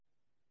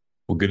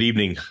Good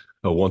evening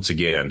once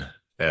again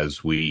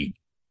as we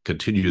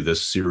continue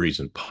this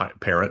series in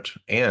parent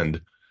and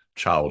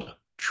child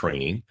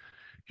training.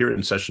 Here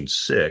in session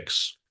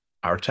 6,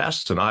 our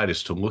task tonight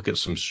is to look at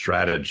some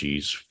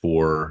strategies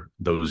for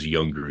those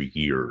younger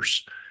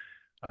years.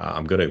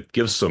 I'm going to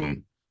give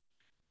some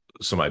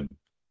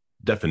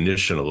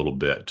definition a little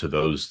bit to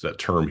that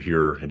term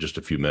here in just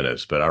a few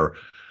minutes, but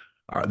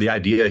the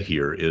idea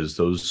here is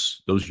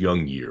those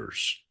young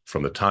years,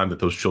 from the time that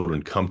those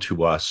children come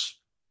to us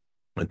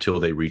until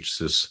they reach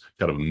this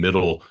kind of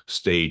middle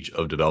stage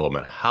of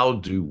development. How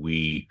do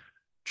we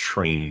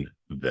train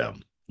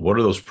them? What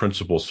are those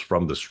principles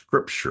from the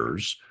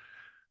scriptures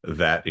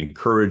that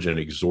encourage and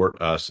exhort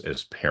us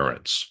as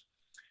parents?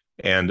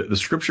 And the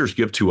scriptures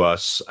give to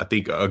us, I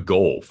think, a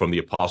goal from the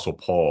Apostle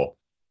Paul.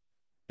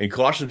 In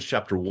Colossians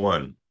chapter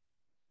 1,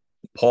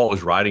 Paul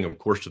is writing, of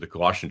course, to the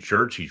Colossian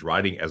church. He's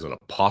writing as an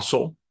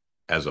apostle,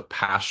 as a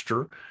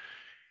pastor.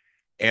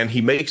 And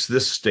he makes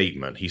this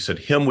statement. He said,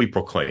 "Him we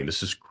proclaim."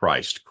 This is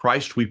Christ.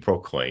 "Christ we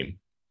proclaim,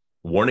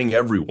 warning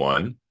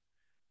everyone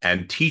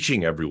and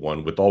teaching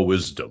everyone with all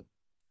wisdom,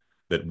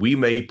 that we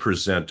may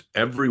present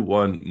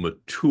everyone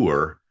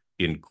mature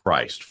in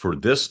Christ. For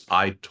this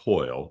I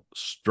toil,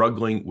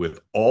 struggling with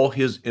all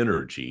his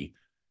energy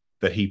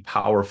that he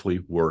powerfully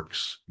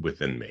works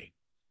within me."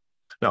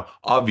 Now,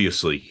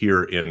 obviously,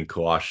 here in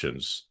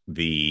Colossians,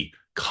 the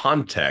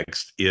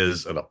context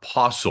is an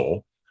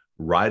apostle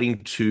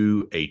writing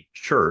to a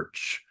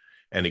church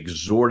and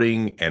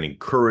exhorting and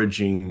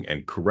encouraging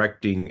and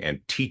correcting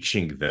and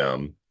teaching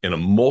them in a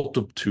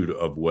multitude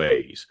of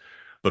ways.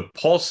 But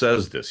Paul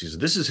says this. He says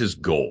this is his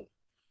goal.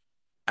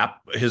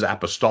 His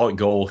apostolic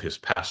goal, his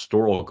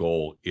pastoral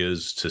goal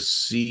is to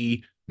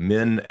see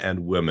men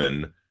and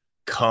women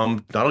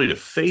come not only to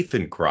faith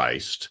in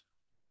Christ,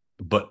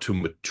 but to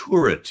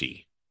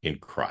maturity in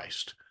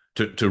Christ,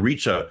 to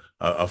reach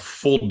a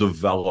full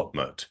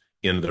development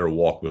in their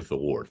walk with the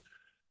Lord.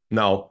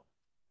 Now,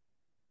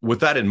 with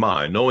that in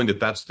mind, knowing that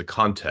that's the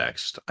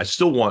context, I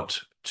still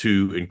want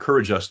to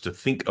encourage us to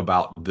think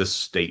about this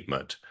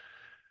statement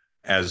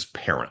as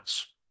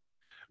parents.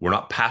 We're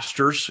not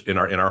pastors in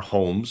our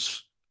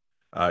homes,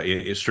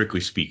 strictly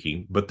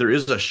speaking, but there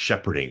is a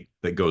shepherding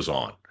that goes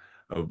on.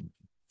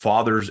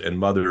 Fathers and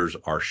mothers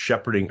are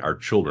shepherding our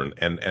children,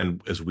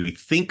 and as we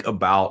think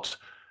about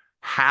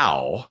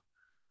how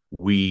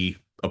we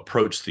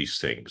approach these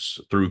things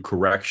through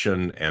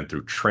correction and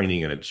through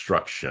training and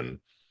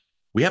instruction,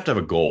 we have to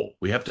have a goal.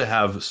 We have to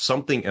have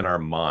something in our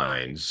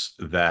minds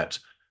that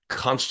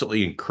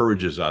constantly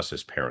encourages us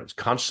as parents,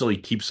 constantly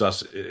keeps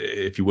us,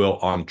 if you will,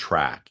 on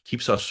track,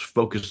 keeps us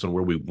focused on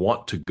where we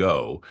want to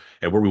go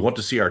and where we want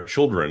to see our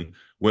children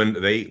when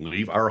they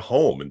leave our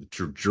home, and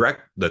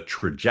the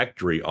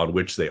trajectory on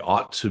which they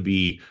ought to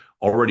be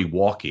already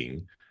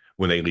walking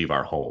when they leave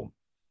our home.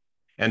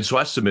 And so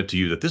I submit to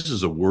you that this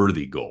is a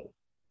worthy goal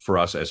for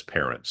us as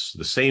parents.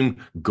 The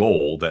same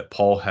goal that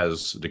Paul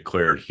has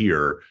declared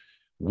here,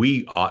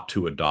 we ought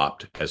to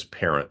adopt as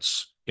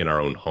parents in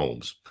our own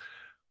homes.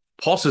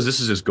 Paul says this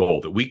is his goal,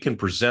 that we can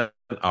present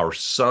our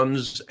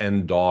sons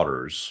and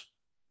daughters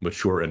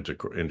mature into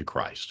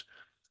Christ.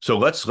 So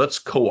let's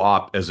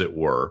co-opt, as it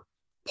were,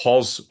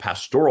 Paul's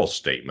pastoral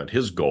statement,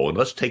 his goal, and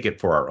let's take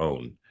it for our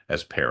own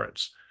as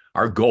parents.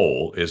 Our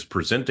goal is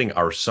presenting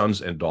our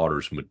sons and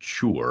daughters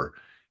mature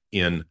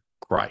in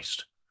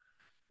Christ.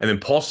 And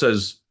then Paul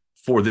says,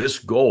 for this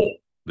goal,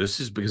 this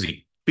is because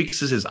he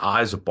fixes his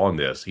eyes upon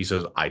this. He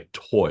says, I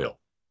toil,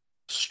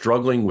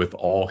 struggling with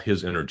all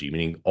his energy,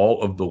 meaning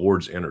all of the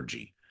Lord's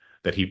energy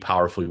that he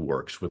powerfully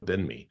works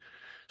within me.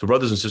 So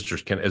brothers and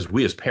sisters,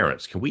 as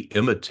parents, can we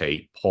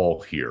imitate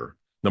Paul here?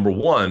 Number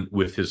one,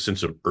 with his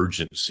sense of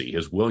urgency,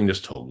 his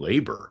willingness to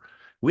labor.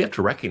 We have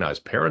to recognize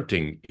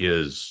parenting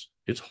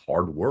it's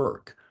hard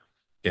work.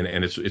 And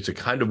it's a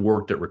kind of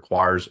work that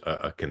requires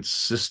a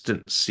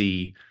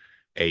consistency,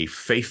 a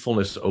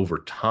faithfulness over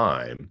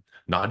time,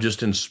 not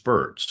just in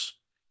spurts,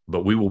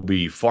 but we will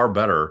be far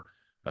better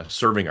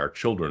serving our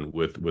children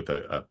with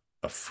a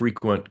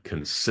frequent,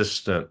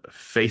 consistent,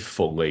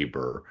 faithful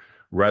labor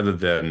rather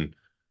than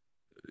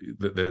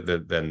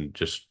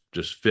just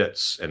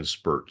fits and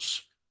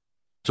spurts.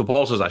 So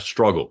Paul says, I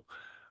struggle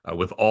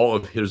with all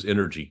of his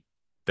energy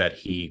that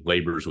he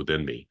labors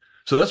within me.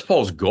 So that's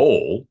Paul's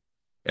goal,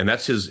 and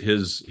that's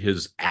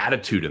his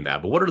attitude in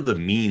that. But what are the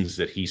means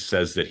that he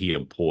says that he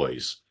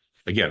employs?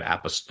 Again,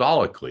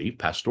 apostolically,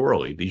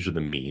 pastorally, these are the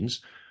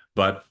means.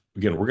 But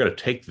again, we're going to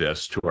take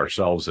this to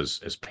ourselves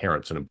as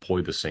parents and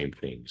employ the same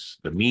things.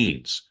 The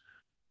means: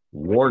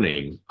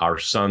 warning our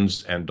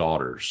sons and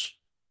daughters.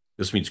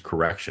 This means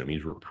correction. It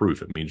means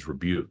reproof. It means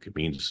rebuke. It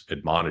means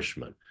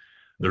admonishment.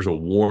 There's a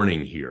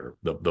warning here.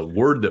 The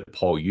word that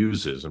Paul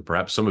uses, and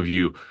perhaps some of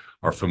you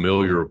are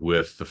familiar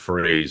with the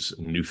phrase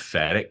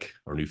nouthetic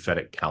or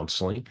nouthetic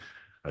counseling.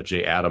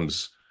 Jay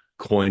Adams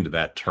coined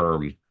that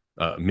term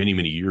many,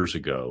 many years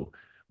ago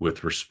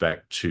with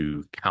respect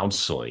to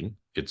counseling.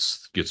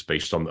 It's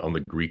based on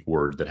the Greek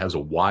word that has a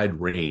wide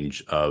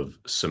range of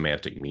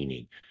semantic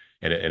meaning.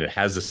 and it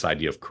has this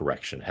idea of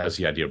correction, it has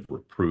the idea of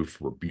reproof,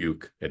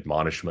 rebuke,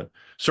 admonishment,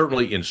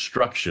 certainly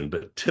instruction,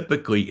 but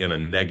typically in a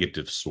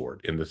negative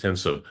sort, in the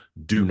sense of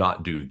do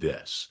not do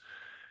this.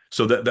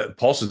 So that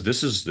Paul says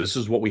this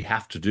is what we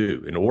have to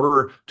do in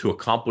order to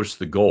accomplish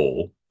the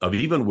goal of,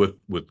 even with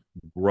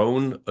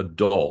grown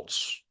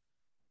adults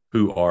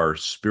who are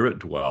spirit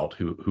dwelt,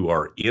 who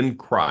are in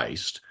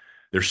Christ,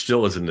 there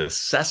still is a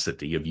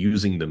necessity of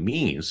using the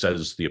means,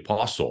 says the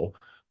apostle,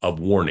 of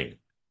warning,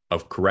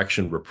 of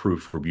correction,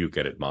 reproof, rebuke,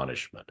 and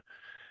admonishment.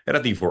 And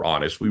I think if we're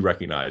honest, we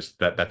recognize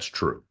that that's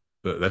true.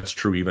 That's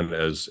true even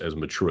as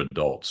mature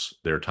adults.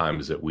 There are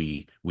times that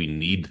we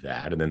need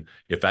that. And then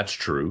if that's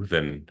true,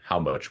 then how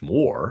much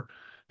more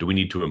do we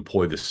need to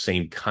employ the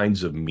same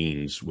kinds of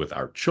means with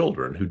our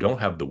children who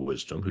don't have the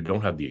wisdom, who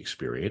don't have the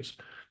experience,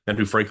 and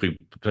who, frankly,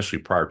 especially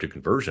prior to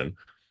conversion,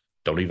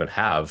 don't even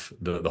have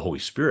the Holy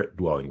Spirit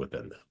dwelling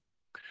within them.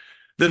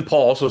 Then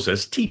Paul also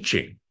says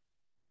teaching.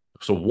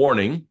 So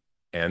warning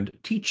and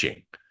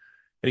teaching.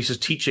 And he says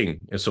teaching.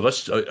 And so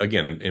let's,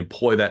 again,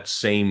 employ that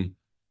same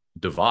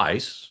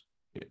device,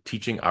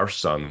 teaching our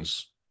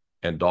sons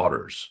and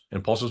daughters.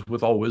 And Paul says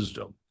with all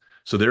wisdom.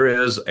 So there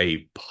is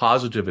a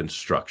positive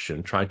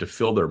instruction trying to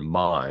fill their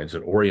minds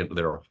and orient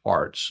their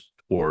hearts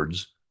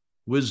towards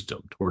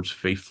wisdom, towards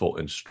faithful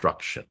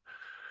instruction.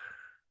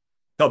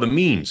 Now, the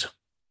means.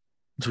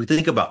 So we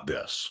think about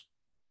this.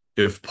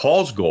 If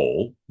Paul's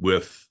goal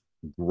with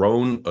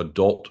grown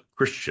adult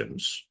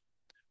Christians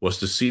was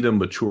to see them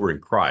mature in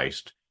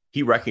Christ,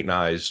 he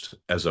recognized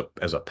as a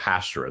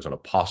pastor, as an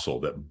apostle,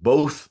 that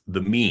both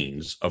the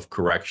means of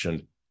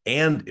correction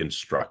and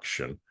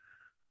instruction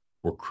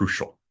were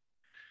crucial.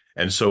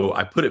 And so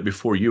I put it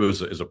before you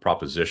as a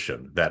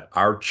proposition that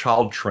our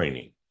child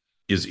training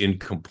is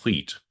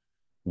incomplete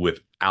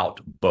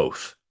without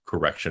both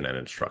correction and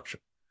instruction.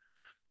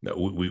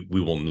 We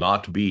will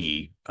not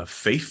be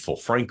faithful,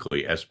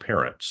 frankly, as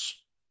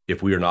parents,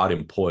 if we are not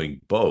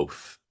employing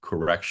both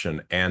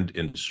correction and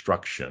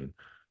instruction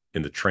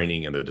in the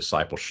training and the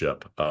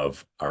discipleship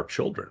of our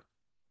children.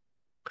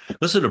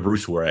 Listen to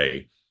Bruce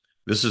Ray.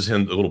 This is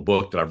in the little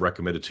book that I've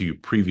recommended to you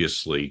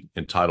previously,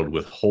 entitled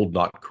Withhold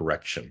Not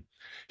Correction.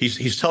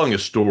 He's telling a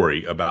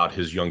story about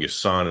his youngest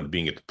son and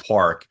being at the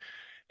park,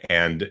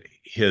 and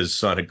his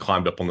son had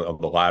climbed up on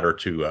the ladder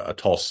to a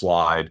tall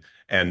slide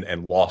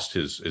and lost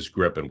his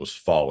grip and was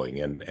falling.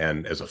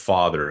 And as a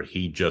father,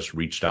 he just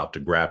reached out to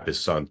grab his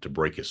son to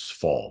break his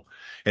fall.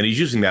 And he's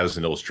using that as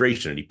an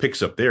illustration. And he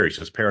picks up there, he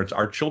says, parents,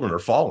 our children are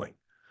falling.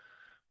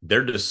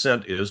 Their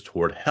descent is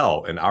toward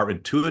hell. And our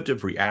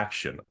intuitive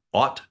reaction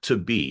ought to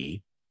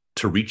be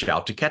to reach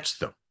out to catch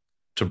them,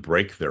 to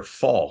break their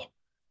fall,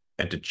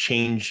 and to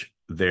change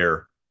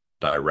their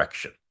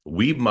direction.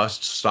 We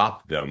must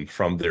stop them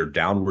from their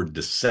downward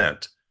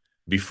descent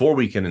before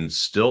we can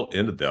instill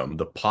into them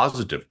the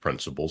positive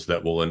principles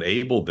that will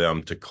enable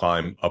them to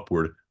climb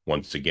upward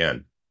once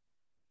again.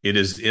 It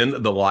is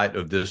in the light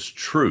of this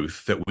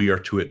truth that we are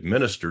to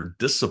administer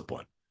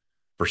discipline.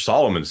 For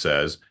Solomon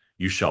says,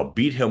 you shall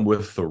beat him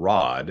with the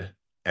rod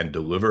and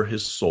deliver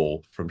his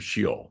soul from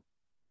Sheol.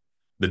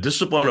 The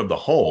discipline of the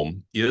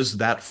home is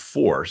that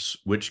force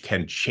which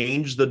can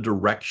change the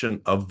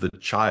direction of the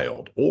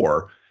child,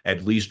 or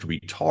at least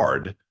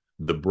retard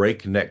the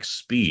breakneck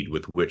speed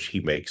with which he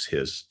makes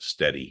his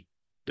steady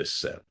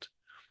descent.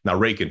 Now,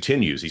 Ray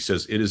continues. He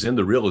says, it is in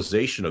the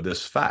realization of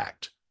this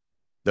fact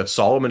that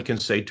Solomon can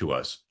say to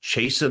us,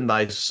 chasten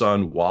thy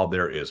son while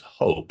there is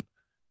hope,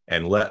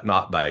 and let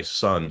not thy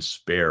son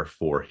spare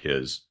for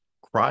his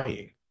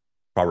crying.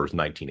 Proverbs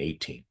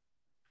 19:18.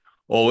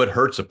 Oh, it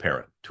hurts a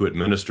parent to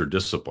administer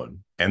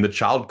discipline, and the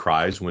child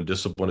cries when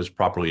discipline is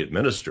properly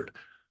administered.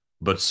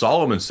 But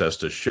Solomon says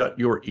to shut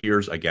your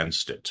ears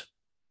against it.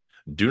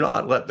 Do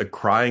not let the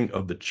crying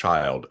of the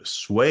child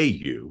sway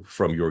you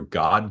from your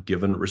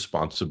God-given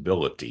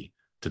responsibility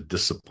to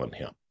discipline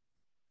him.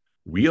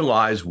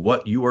 Realize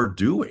what you are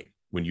doing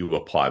when you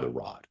apply the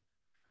rod.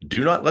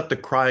 Do not let the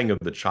crying of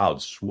the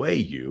child sway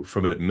you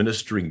from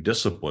administering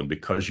discipline,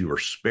 because you are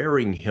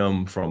sparing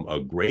him from a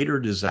greater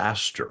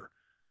disaster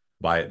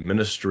by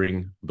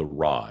administering the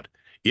rod.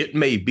 It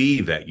may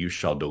be that you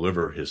shall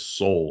deliver his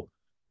soul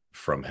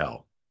from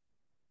hell.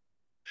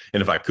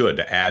 And if I could,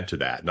 to add to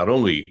that, not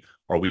only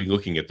are we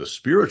looking at the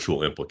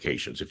spiritual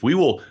implications, if we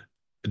will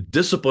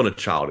discipline a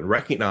child and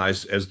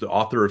recognize, as the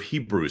author of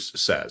Hebrews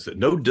says, that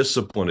no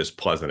discipline is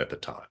pleasant at the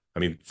time. I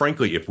mean,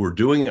 frankly, if we're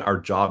doing our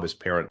job as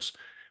parents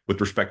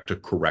with respect to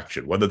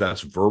correction, whether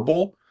that's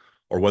verbal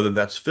or whether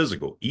that's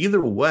physical,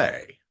 either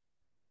way,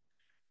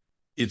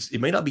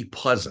 it may not be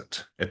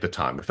pleasant at the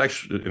time. In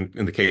fact,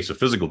 in the case of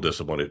physical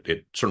discipline,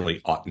 it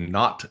certainly ought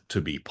not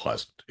to be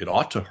pleasant. It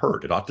ought to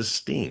hurt. It ought to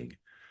sting,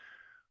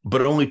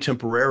 but only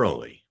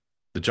temporarily.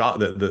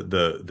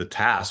 The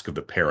task of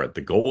the parent,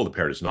 the goal of the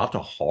parent, is not to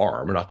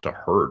harm or not to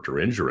hurt or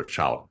injure a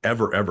child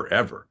ever, ever,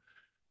 ever,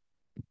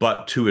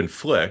 but to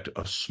inflict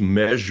a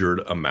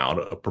measured amount,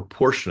 a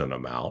proportionate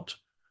amount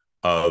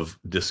of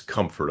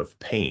discomfort, of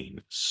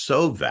pain,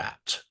 so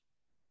that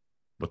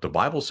what the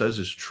Bible says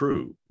is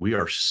true. We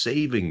are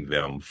saving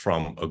them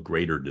from a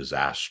greater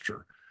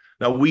disaster.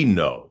 Now we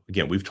know,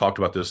 again, we've talked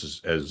about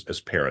this as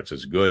parents,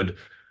 as good,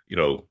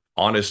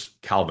 honest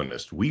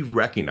Calvinists. We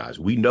recognize,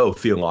 we know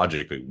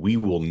theologically, we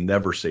will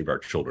never save our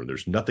children.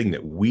 There's nothing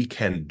that we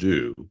can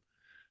do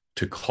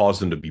to cause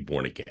them to be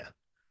born again.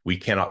 We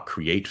cannot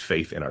create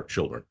faith in our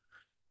children.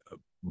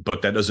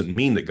 But that doesn't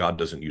mean that God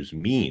doesn't use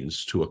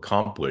means to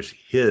accomplish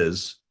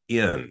his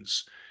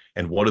ends.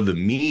 And one of the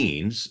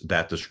means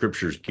that the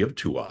scriptures give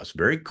to us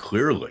very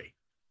clearly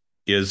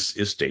is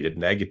stated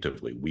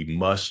negatively. We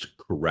must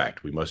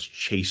correct, we must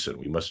chasten,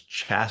 we must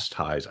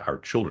chastise our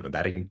children. And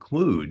that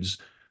includes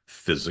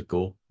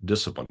physical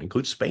discipline,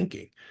 includes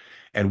spanking.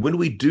 And when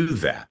we do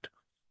that,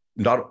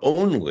 not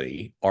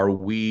only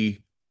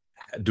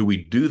do we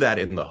do that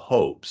in the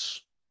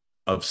hopes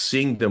of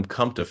seeing them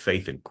come to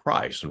faith in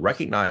Christ and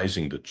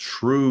recognizing the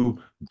true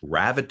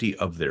gravity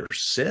of their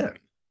sin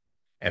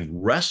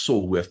and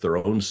wrestle with their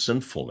own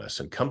sinfulness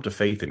and come to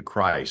faith in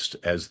Christ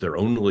as their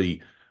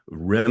only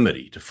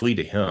remedy, to flee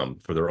to him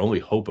for their only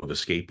hope of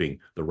escaping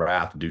the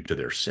wrath due to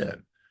their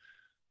sin.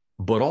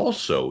 But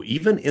also,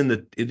 even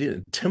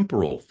in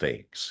temporal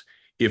things,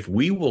 if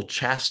we will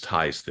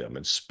chastise them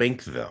and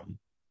spank them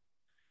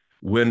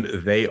when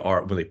they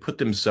put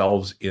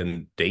themselves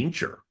in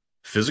danger,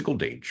 physical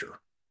danger,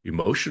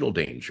 emotional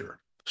danger,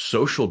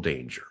 social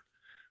danger,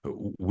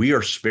 we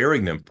are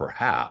sparing them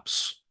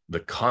perhaps the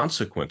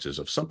consequences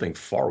of something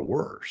far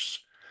worse.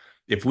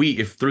 If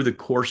through the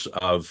course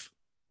of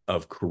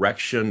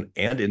correction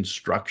and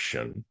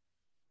instruction,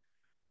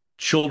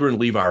 children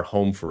leave our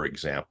home, for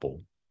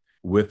example,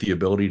 with the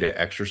ability to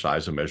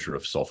exercise a measure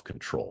of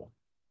self-control,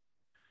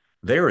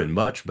 they're in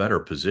much better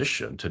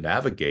position to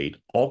navigate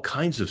all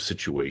kinds of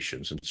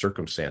situations and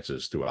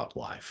circumstances throughout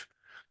life.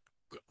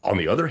 On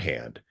the other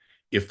hand,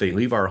 if they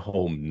leave our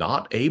home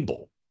not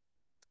able,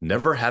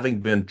 never having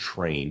been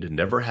trained,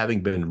 never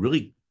having been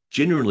really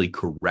genuinely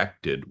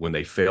corrected when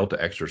they fail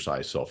to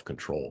exercise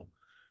self-control,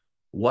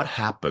 what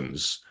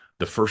happens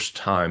the first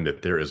time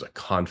that there is a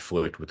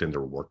conflict within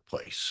their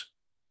workplace?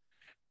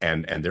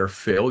 And their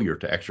failure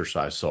to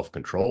exercise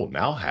self-control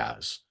now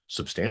has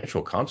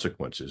substantial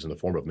consequences in the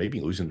form of maybe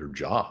losing their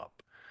job.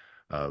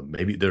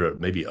 Maybe there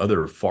may be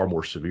other far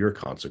more severe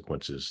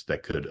consequences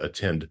that could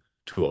attend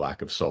to a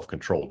lack of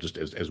self-control, just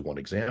as one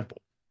example.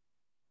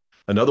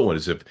 Another one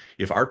is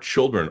if our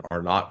children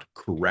are not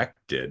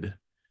corrected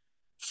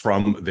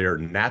from their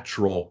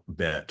natural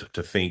bent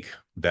to think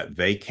that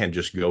they can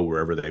just go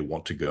wherever they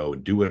want to go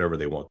and do whatever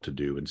they want to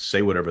do and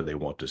say whatever they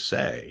want to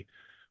say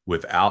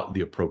without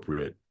the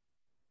appropriate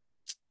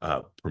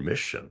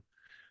permission,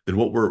 then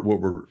what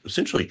we're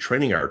essentially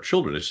training our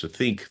children is to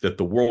think that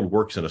the world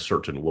works in a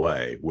certain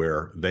way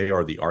where they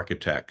are the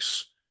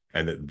architects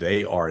and that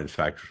they are in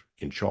fact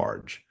in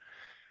charge.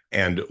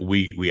 And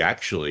we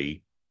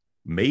actually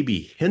may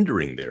be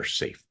hindering their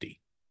safety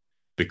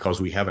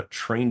because we haven't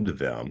trained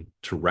them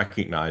to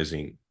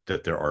recognizing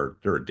that there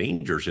are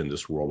dangers in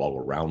this world all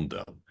around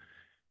them,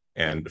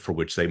 and for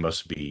which they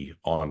must be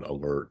on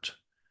alert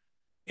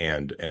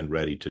and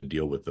ready to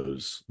deal with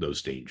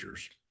those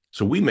dangers.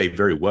 So we may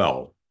very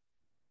well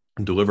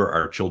deliver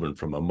our children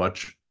from a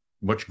much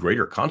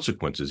greater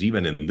consequences,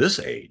 even in this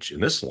age,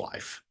 in this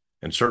life,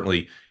 and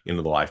certainly in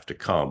the life to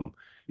come,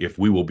 if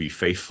we will be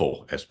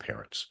faithful as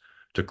parents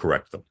to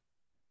correct them.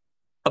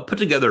 I'll put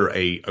together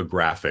a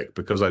graphic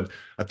because I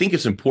think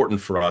it's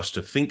important for us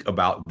to think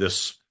about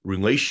this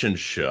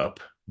relationship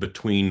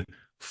between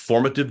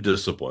formative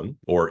discipline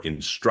or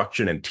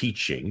instruction and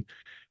teaching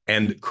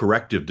and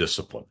corrective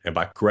discipline. And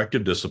by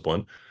corrective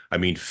discipline, I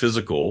mean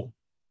physical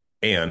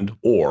and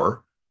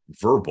or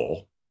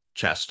verbal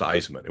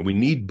chastisement. And we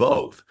need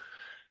both.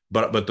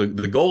 But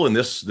the goal in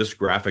this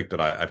graphic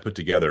that I put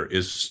together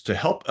is to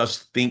help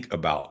us think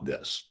about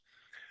this.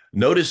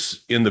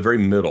 Notice in the very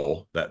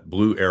middle, that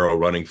blue arrow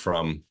running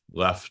from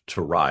left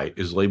to right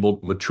is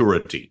labeled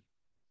maturity.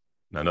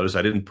 Now, notice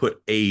I didn't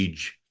put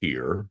age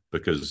here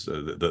because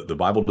the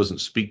Bible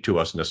doesn't speak to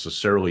us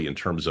necessarily in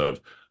terms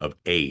of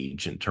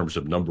age, in terms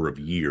of number of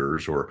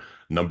years or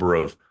number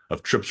of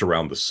trips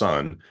around the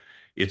sun.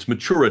 It's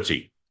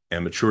maturity,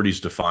 and maturity is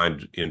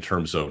defined in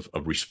terms of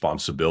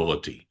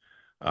responsibility,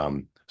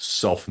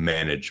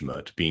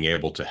 self-management, being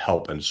able to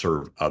help and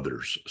serve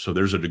others. So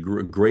there's a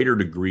greater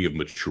degree of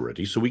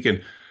maturity. So we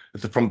can,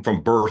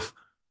 from birth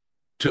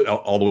to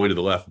all the way to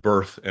the left,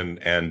 birth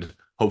and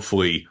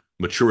hopefully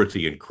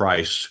maturity in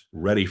Christ,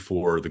 ready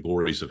for the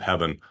glories of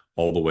heaven,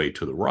 all the way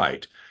to the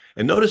right.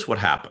 And notice what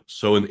happens.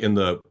 So in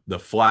the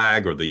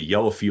flag or the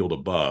yellow field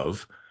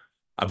above,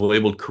 I've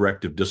labeled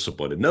corrective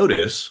discipline. And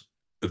notice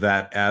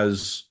that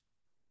as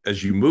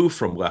you move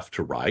from left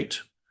to right,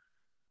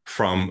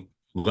 from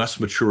less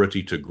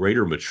maturity to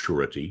greater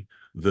maturity,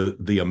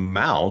 the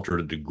amount or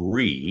the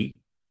degree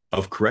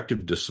of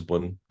corrective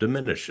discipline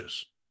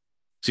diminishes.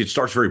 See, it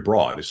starts very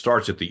broad. It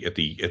starts at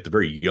the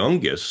very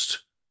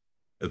youngest,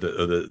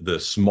 the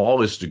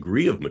smallest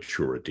degree of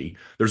maturity.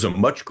 There's a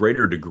much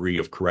greater degree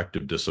of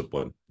corrective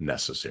discipline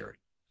necessary.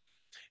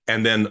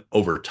 And then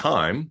over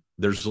time,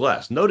 there's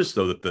less. Notice,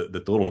 though, that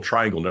the little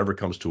triangle never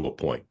comes to a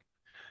point.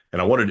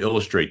 And I wanted to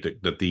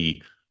illustrate that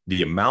the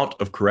the amount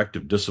of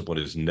corrective discipline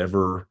is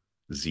never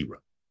zero.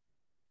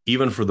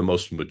 Even for the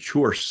most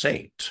mature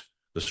saint,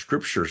 the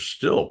scriptures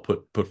still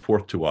put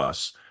forth to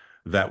us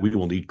that we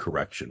will need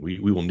correction. We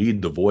will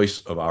need the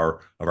voice of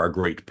our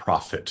great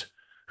prophet,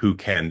 who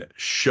can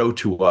show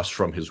to us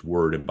from his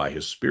word and by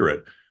his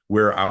spirit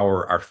where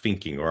our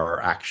thinking or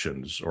our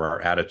actions or our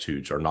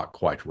attitudes are not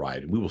quite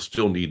right. And we will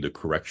still need the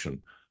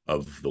correction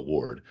of the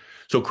Lord.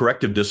 So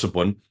corrective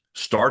discipline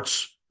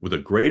starts with a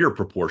greater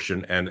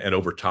proportion and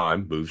over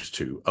time moves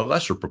to a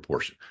lesser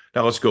proportion.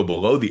 Now let's go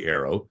below the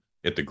arrow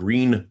at the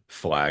green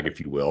flag, if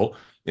you will,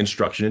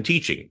 instruction and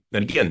teaching.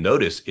 And again,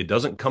 notice it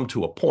doesn't come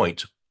to a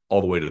point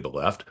all the way to the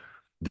left.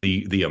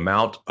 The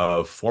amount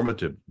of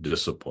formative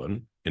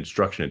discipline,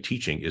 instruction and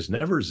teaching is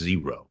never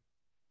zero,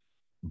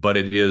 but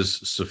it is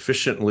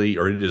sufficiently,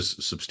 or it is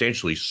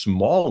substantially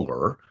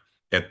smaller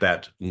at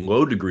that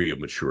low degree of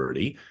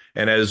maturity.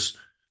 And as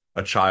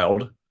a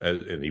child,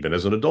 and even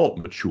as an adult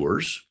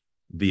matures,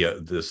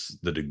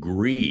 the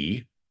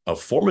degree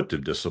of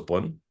formative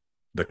discipline,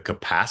 the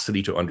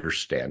capacity to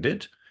understand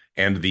it,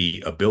 and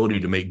the ability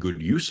to make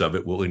good use of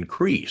it will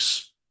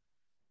increase.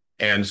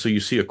 And so you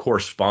see a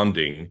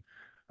corresponding,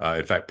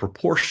 in fact,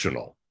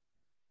 proportional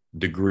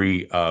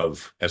degree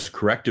of, as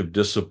corrective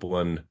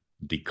discipline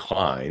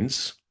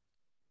declines,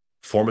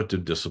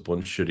 formative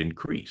discipline should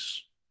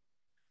increase.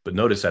 But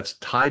notice that's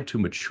tied to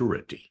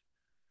maturity.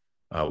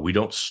 We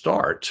don't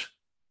start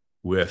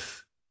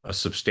with a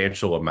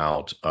substantial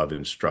amount of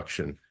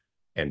instruction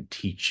and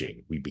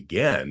teaching. We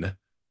begin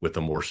with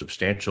a more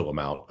substantial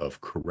amount of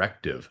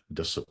corrective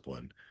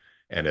discipline.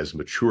 And as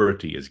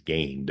maturity is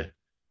gained,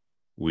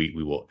 we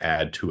will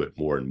add to it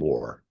more and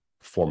more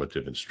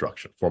formative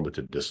instruction,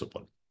 formative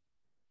discipline.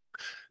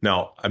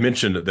 Now, I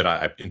mentioned that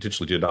I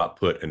intentionally did not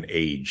put an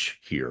age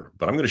here,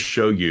 but I'm going to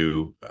show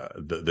you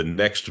the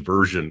next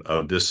version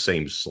of this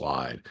same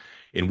slide,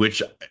 in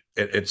which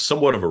it's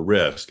somewhat of a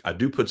risk. I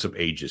do put some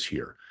ages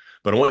here,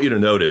 but I want you to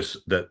notice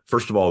that,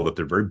 first of all, that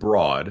they're very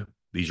broad.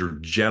 These are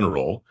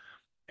general.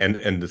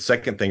 And the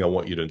second thing I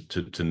want you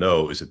to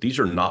know is that these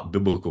are not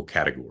biblical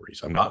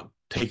categories. I'm not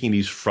taking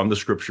these from the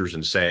scriptures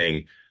and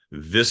saying,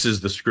 this is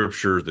the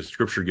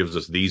scripture gives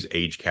us these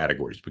age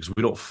categories, because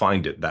we don't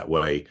find it that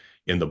way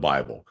in the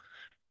Bible.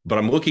 But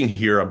I'm looking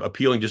here, I'm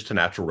appealing just to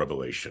natural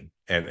revelation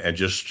and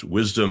just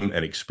wisdom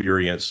and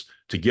experience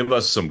to give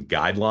us some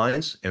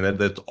guidelines, and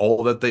that's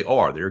all that they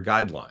are. They're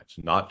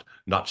guidelines,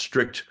 not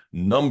strict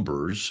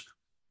numbers,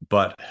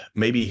 but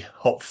maybe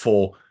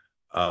helpful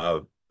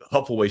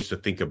ways to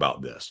think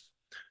about this.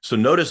 So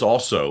notice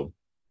also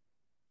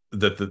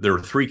that there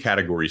are three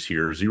categories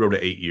here: 0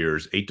 to 8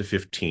 years, 8 to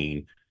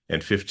 15,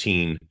 and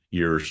 15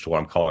 years to what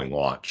I'm calling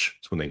launch.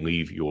 It's when they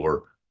leave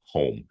your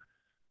home.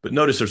 But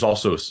notice there's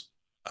also,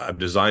 I've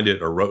designed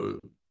it or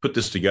put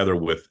this together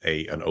with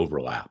an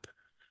overlap,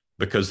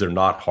 because they're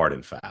not hard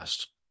and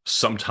fast.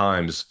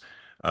 Sometimes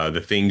the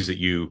things that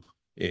you,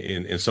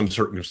 in some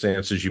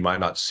circumstances, you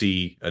might not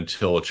see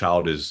until a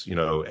child is,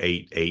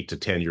 8 to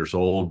 10 years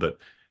old. But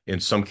in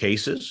some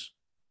cases,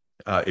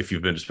 especially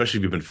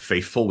if you've been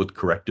faithful with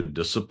corrective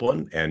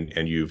discipline,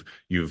 and you've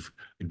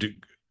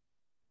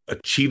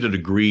achieved a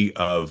degree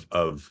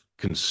of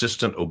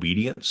consistent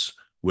obedience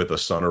with a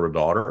son or a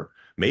daughter,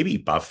 maybe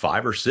by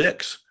 5 or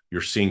 6,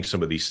 you're seeing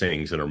some of these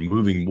things that are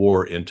moving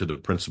more into the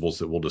principles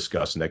that we'll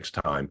discuss next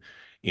time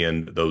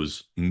in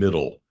those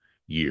middle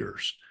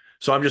years.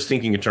 So I'm just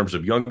thinking in terms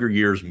of younger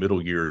years,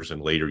 middle years,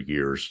 and later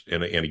years.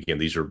 And again,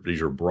 these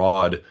are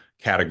broad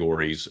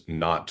categories,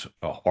 not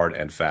hard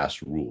and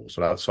fast rules.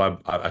 So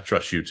I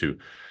trust you to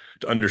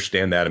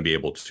understand that and be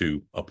able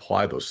to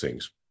apply those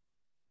things.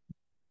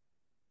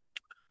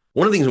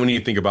 One of the things we need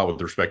to think about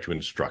with respect to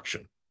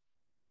instruction,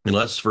 and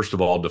let's first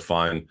of all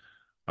define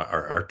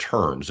our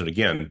terms. And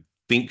again,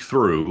 think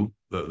through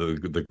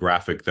the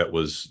graphic that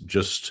was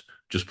just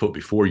put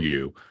before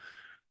you.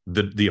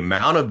 The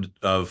amount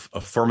of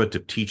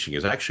affirmative teaching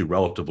is actually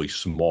relatively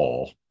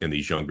small in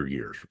these younger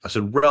years. I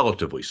said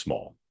relatively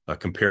small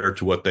compared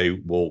to what they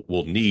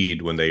will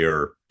need when they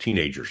are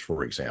teenagers,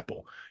 for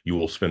example. You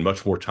will spend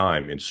much more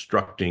time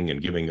instructing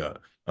and giving an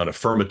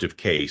affirmative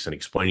case and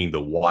explaining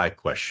the why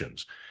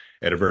questions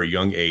at a very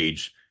young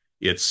age.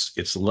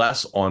 It's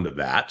less on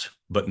that,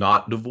 but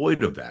not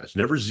devoid of that. It's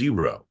never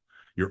zero.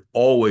 You're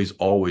always,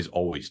 always,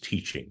 always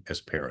teaching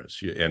as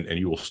parents, and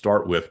you will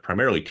start with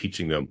primarily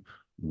teaching them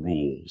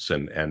rules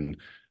and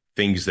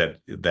things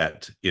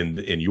that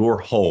in your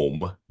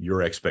home,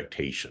 your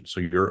expectations. So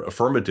your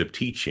affirmative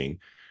teaching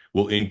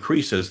will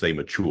increase as they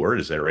mature,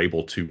 as they're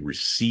able to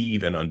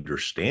receive and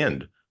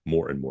understand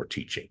more and more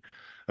teaching.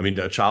 I mean,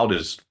 when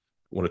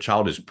a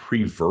child is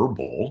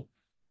pre-verbal,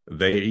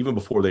 even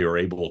before they are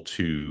able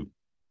to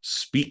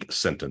speak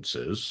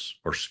sentences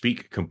or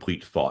speak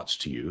complete thoughts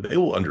to you, they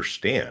will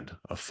understand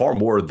far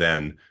more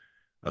than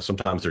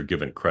sometimes they're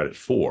given credit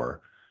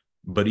for.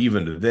 But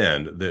even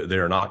then,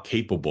 they're not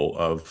capable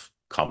of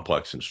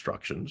complex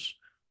instructions.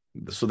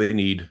 So they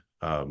need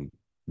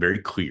very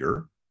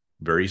clear,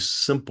 very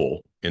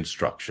simple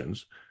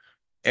instructions.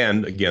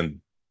 And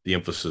again, the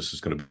emphasis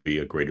is going to be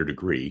a greater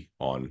degree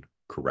on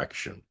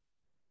correction.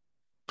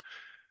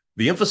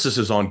 The emphasis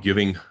is on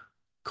giving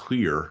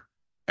clear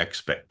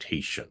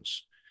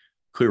expectations.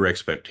 Clear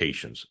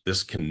expectations.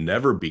 This can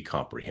never be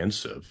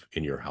comprehensive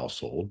in your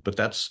household, but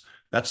that's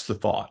the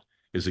thought,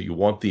 is that you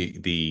want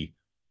the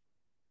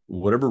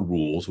whatever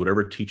rules,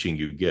 whatever teaching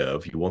you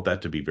give, you want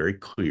that to be very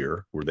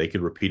clear where they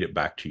can repeat it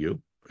back to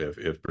you.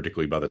 If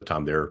particularly by the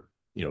time they're,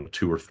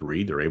 2 or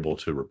 3, they're able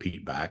to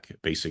repeat back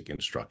basic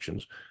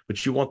instructions.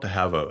 But you want to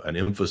have an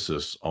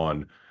emphasis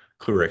on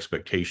clear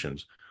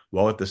expectations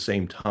while at the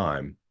same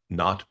time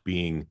not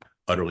being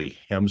utterly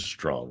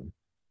hamstrung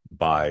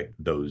by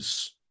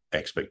those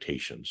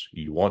expectations.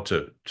 You want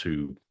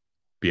to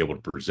be able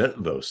to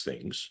present those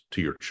things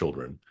to your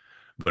children,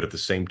 but at the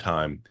same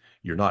time,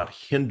 you're not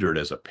hindered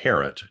as a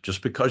parent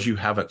just because you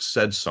haven't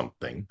said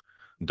something.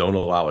 Don't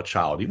allow a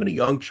child, even a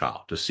young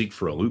child, to seek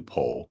for a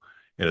loophole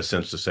in a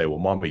sense to say, well,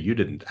 Mama, you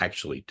didn't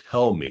actually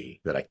tell me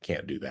that I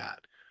can't do that.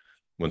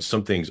 When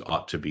some things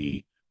ought to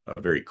be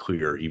very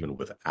clear, even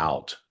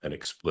without an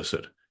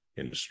explicit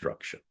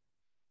instruction.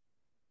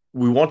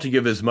 We want to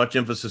give as much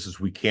emphasis as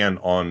we can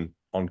on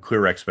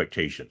clear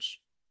expectations.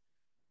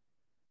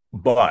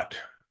 But,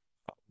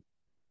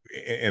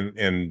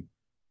 and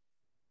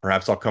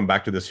perhaps I'll come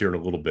back to this here in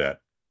a little bit.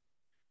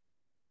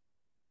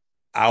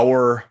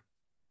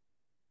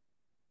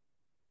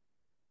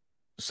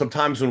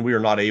 Sometimes when we are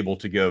not able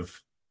to give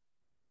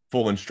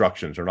full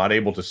instructions or not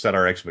able to set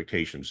our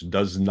expectations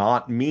does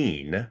not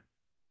mean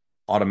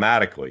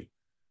automatically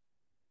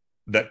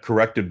that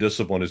corrective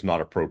discipline is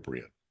not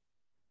appropriate.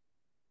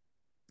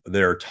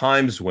 There are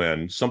times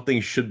when something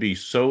should be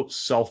so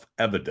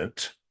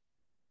self-evident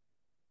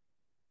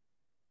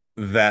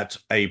that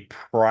a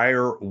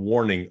prior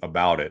warning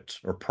about it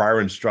or prior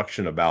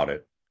instruction about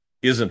it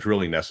isn't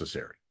really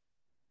necessary.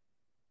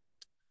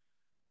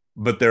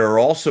 But there are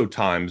also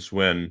times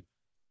when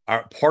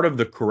part of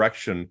the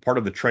correction, part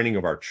of the training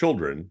of our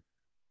children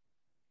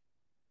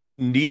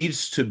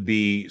needs to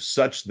be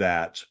such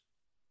that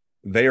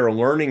they are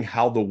learning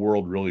how the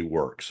world really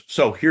works.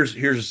 So here's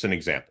just an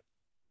example.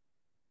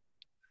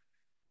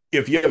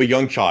 If you have a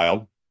young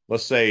child,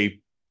 let's say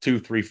 2,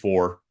 3,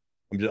 4,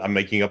 I'm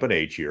making up an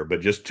age here,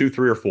 but just 2,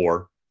 3, or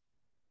 4,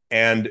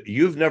 and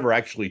you've never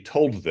actually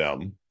told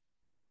them,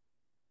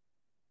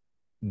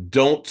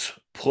 don't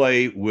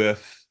play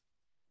with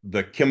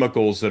the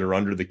chemicals that are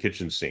under the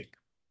kitchen sink.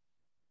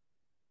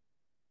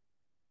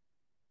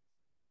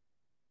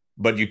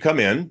 But you come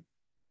in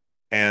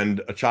and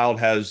a child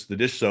has the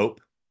dish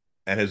soap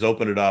and has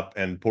opened it up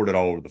and poured it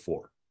all over the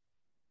floor.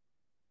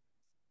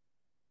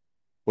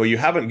 Well, you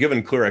haven't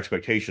given clear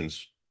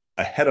expectations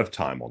ahead of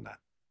time on that.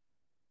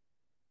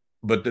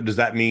 But does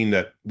that mean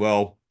that,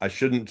 well, I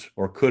shouldn't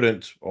or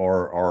couldn't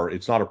or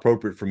it's not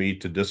appropriate for me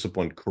to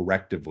discipline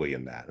correctively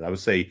in that? And I would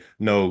say,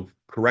 no,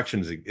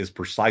 correction is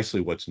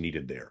precisely what's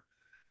needed there.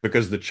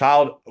 Because the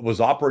child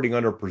was operating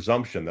under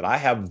presumption that I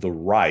have the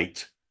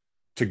right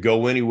to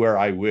go anywhere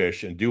I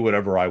wish and do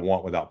whatever I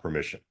want without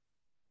permission.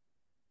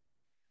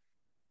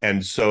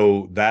 And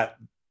so that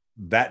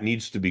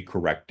needs to be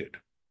corrected.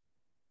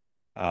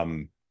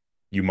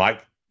 You might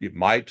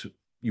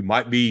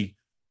be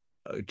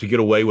to get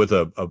away with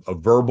a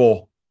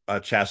verbal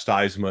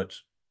chastisement,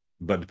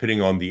 but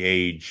depending on the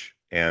age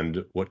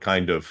and what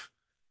kind of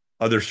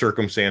other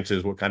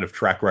circumstances, what kind of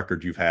track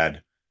record you've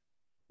had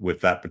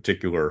with that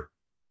particular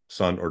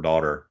son or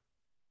daughter,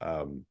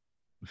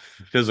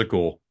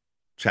 physical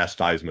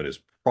chastisement is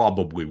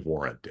probably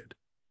warranted.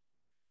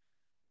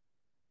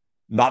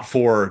 Not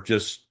for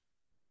just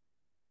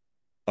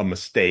a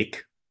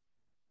mistake,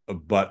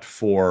 but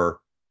for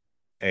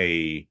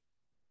a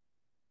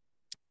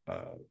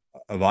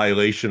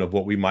violation of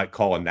what we might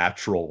call a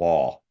natural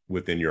law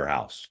within your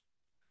house.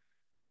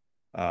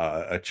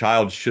 A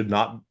child should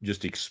not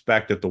just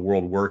expect that the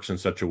world works in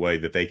such a way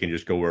that they can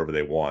just go wherever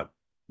they want,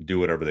 do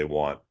whatever they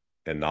want,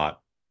 and not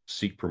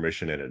seek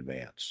permission in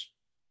advance.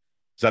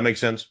 Does that make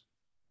sense?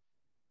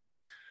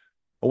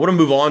 I want to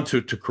move on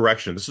to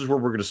correction. This is where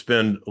we're going to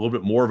spend a little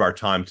bit more of our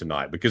time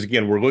tonight, because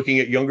again, we're looking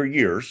at younger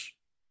years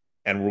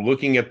and we're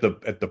looking at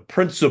the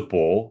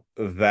principle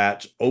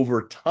that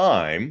over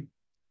time,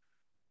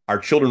 our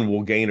children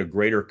will gain a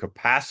greater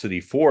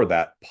capacity for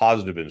that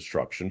positive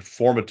instruction,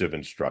 formative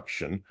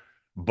instruction.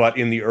 But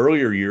in the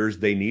earlier years,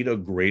 they need a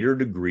greater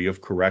degree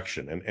of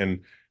correction.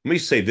 And let me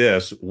say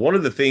this, one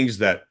of the things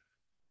that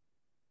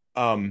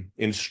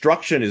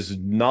instruction is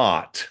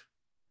not,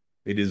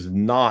 it is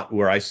not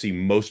where I see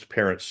most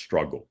parents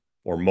struggle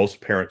or most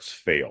parents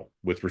fail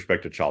with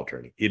respect to child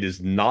training. It is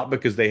not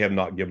because they have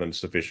not given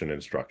sufficient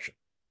instruction.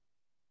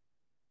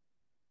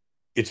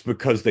 It's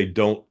because they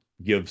don't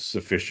give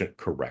sufficient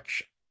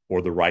correction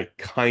or the right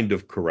kind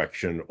of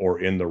correction or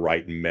in the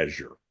right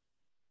measure.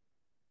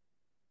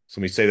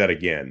 So let me say that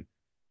again.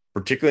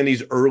 Particularly in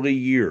these early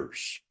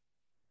years,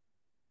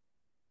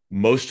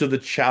 most of the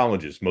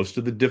challenges, most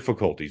of the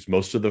difficulties,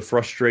 most of the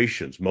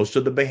frustrations, most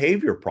of the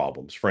behavior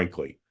problems,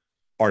 frankly,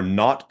 are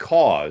not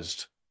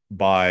caused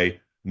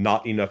by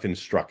not enough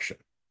instruction,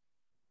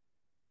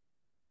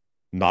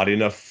 not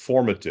enough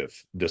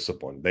formative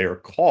discipline. They are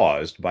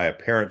caused by a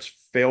parent's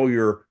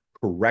failure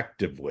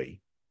correctively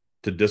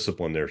to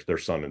discipline their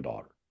son and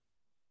daughter.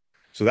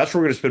 So that's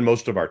where we're going to spend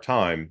most of our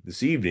time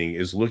this evening,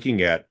 is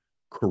looking at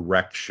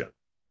correction.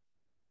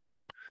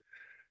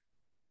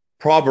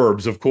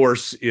 Proverbs, of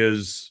course,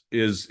 is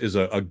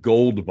a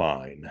gold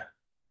mine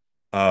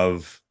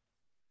of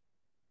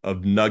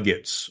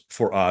nuggets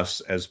for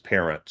us as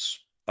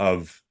parents,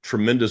 of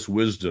tremendous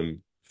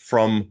wisdom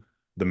from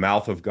the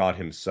mouth of God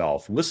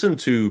himself. Listen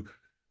to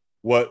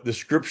what the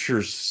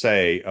scriptures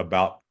say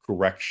about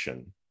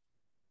correction.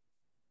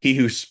 He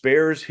who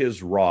spares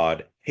his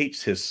rod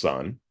hates his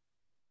son,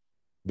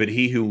 but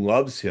he who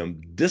loves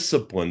him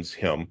disciplines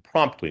him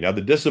promptly. Now,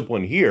 the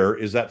discipline here,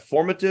 is that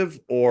formative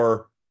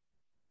or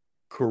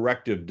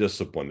corrective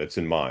discipline that's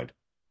in mind?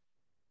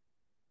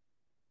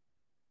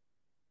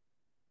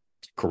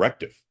 It's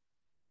corrective.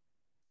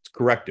 It's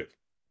corrective.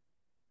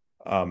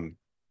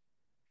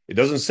 It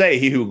doesn't say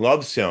he who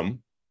loves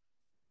him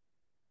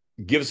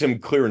gives him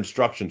clear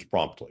instructions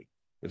promptly.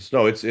 It's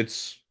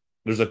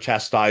there's a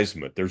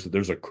chastisement.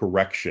 There's a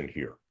correction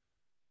here.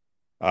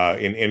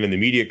 And in the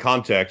immediate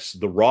context,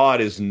 the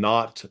rod is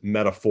not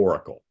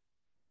metaphorical.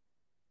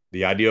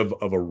 The idea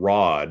of a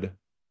rod,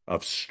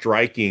 of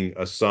striking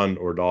a son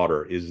or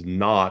daughter, is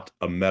not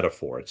a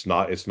metaphor. It's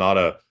not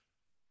a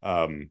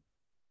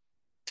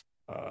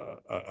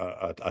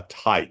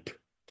type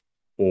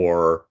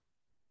or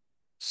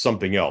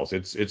something else.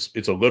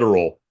 It's a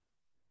literal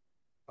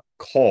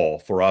call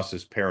for us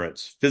as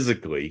parents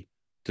physically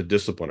to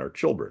discipline our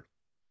children.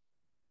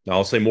 Now,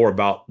 I'll say more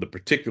about the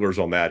particulars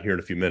on that here in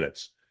a few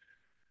minutes.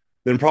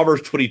 Then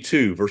Proverbs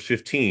 22, verse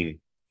 15,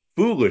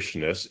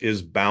 foolishness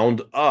is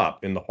bound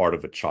up in the heart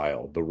of a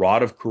child. The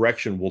rod of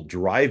correction will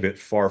drive it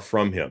far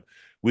from him.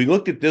 We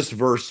looked at this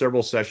verse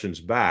several sessions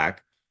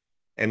back,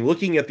 and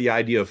looking at the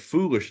idea of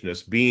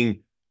foolishness being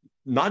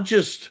not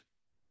just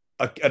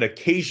an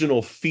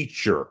occasional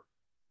feature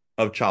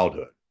of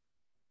childhood,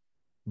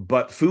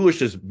 but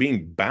foolishness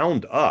being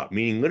bound up,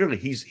 meaning literally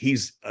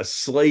he's a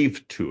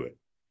slave to it.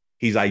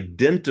 He's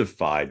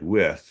identified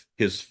with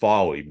his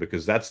folly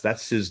because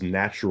that's his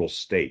natural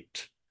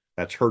state.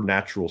 That's her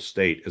natural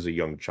state as a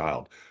young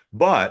child.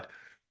 But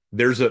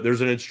there's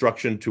an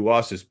instruction to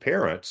us as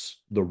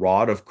parents: the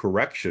rod of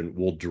correction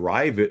will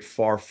drive it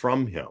far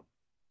from him.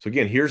 So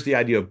again, here's the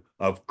idea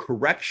of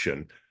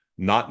correction,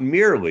 not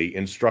merely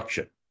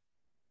instruction.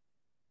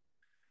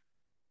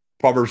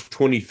 Proverbs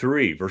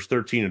 23, verse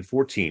 13 and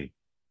 14.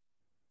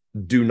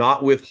 Do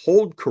not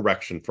withhold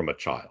correction from a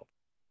child,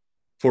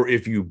 for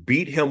if you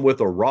beat him with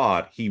a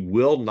rod, he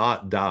will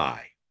not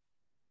die.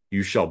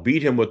 You shall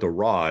beat him with a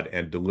rod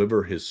and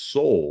deliver his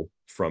soul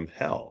from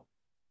hell.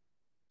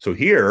 So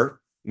here,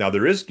 now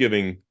there is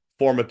giving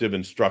formative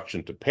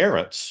instruction to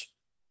parents,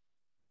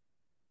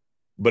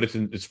 but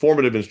it's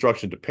formative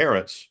instruction to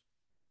parents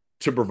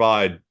to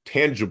provide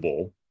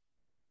tangible,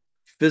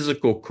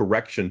 physical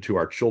correction to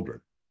our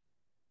children.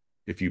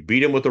 If you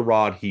beat him with a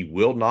rod, he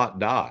will not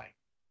die.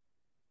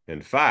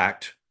 In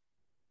fact,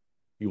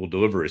 he will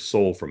deliver his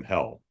soul from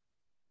hell.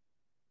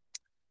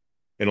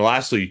 And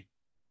lastly,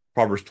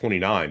 Proverbs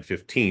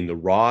 29:15, the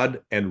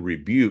rod and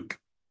rebuke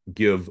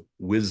give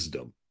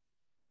wisdom,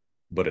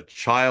 but a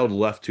child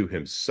left to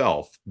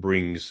himself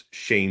brings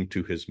shame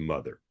to his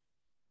mother.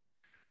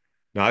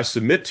 Now, I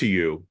submit to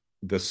you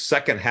the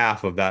second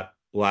half of that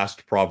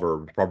last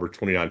proverb, Proverbs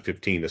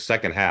 29:15, the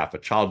second half, a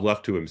child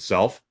left to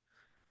himself,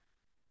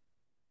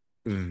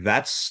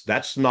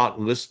 that's not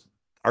list.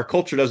 Our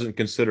culture doesn't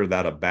consider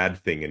that a bad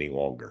thing any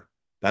longer.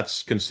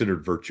 That's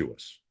considered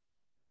virtuous.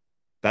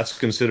 That's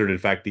considered, in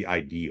fact, the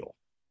ideal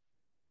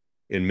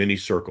in many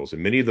circles,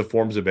 in many of the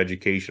forms of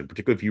education,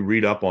 particularly if you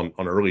read up on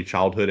early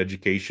childhood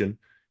education,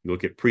 you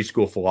look at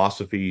preschool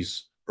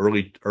philosophies,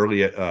 early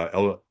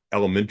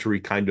elementary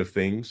kind of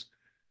things.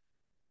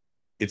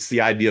 It's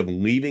the idea of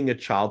leaving a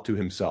child to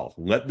himself.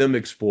 Let them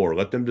explore,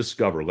 let them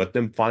discover, let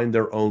them find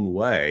their own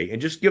way, and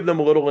just give them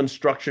a little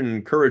instruction and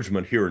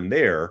encouragement here and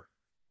there.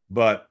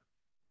 But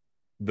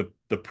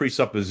the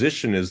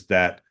presupposition is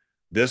that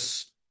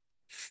this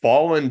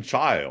fallen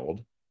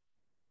child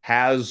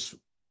has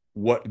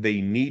what they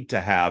need to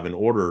have in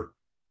order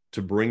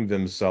to bring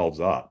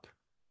themselves up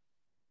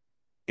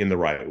in the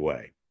right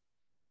way.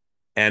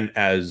 And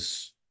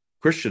as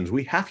Christians,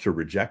 we have to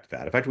reject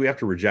that. In fact, we have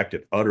to reject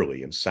it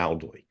utterly and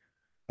soundly.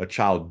 A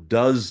child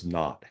does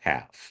not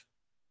have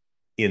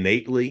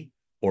innately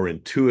or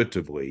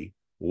intuitively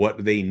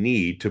what they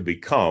need to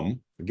become.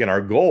 Again,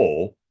 our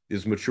goal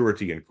is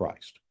maturity in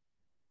Christ.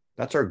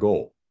 That's our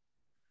goal.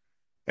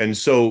 And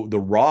so the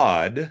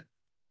rod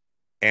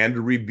and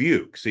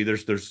rebuke, see,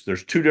 there's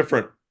two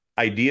different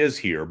ideas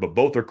here, but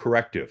both are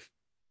corrective.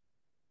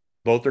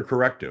 Both are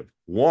corrective.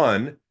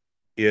 One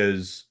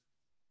is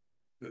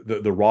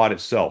the rod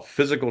itself,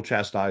 physical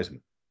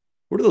chastisement.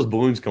 Where do those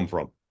balloons come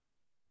from?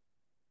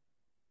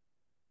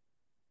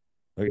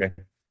 Okay.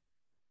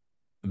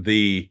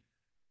 The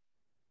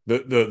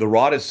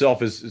rod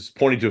itself is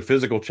pointing to a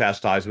physical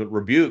chastisement.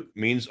 Rebuke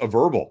means a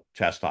verbal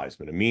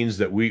chastisement. It means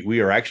that we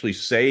are actually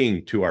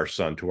saying to our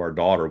son, to our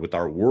daughter, with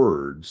our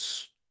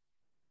words,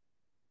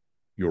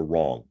 you're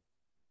wrong.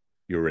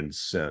 You're in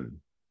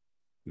sin.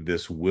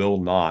 this will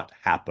not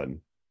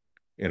happen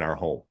in our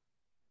home.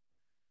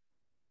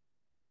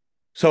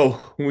 So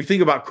when we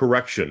think about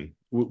correction,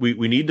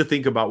 we need to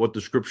think about what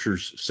the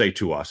scriptures say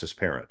to us as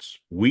parents.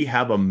 We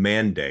have a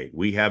mandate.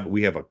 We have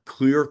a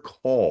clear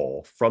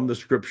call from the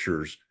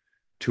scriptures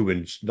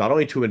to not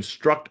only to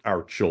instruct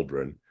our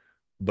children,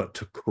 but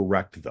to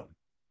correct them.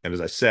 And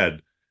as I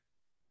said,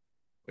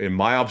 in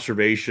my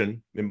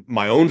observation, in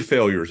my own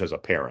failures as a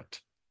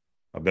parent,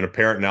 I've been a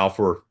parent now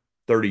for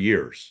 30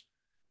 years.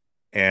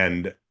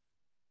 And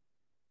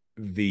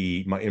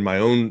in my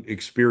own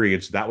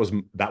experience, that was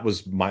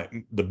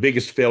the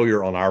biggest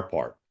failure on our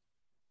part,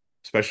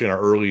 especially in our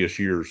earliest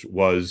years,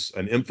 was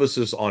an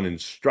emphasis on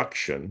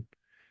instruction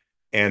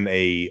and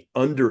a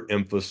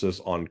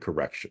underemphasis on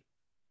correction.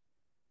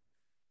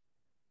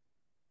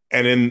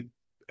 And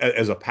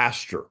as a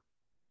pastor,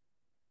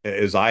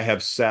 as I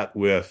have sat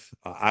with,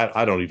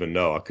 I don't even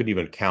know, I couldn't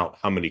even count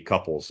how many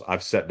couples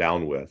I've sat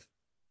down with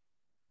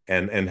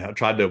and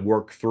tried to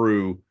work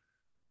through,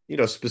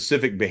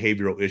 specific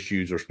behavioral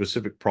issues or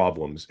specific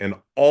problems. And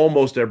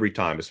almost every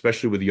time,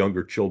 especially with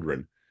younger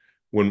children,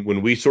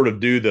 when we sort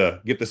of get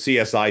the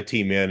CSI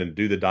team in and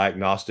do the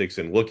diagnostics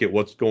and look at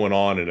what's going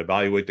on and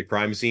evaluate the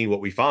crime scene,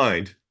 what we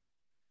find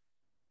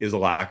is a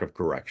lack of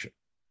correction.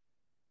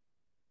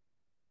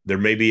 There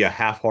may be a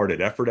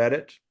half-hearted effort at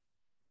it.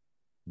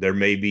 There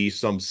may be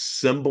some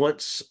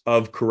semblance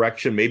of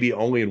correction, maybe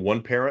only in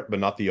one parent, but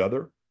not the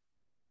other.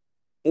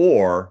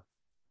 Or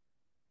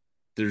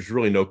there's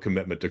really no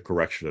commitment to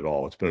correction at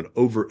all. It's been an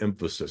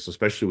overemphasis,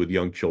 especially with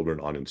young children,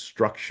 on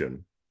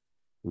instruction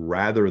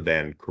rather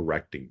than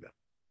correcting them.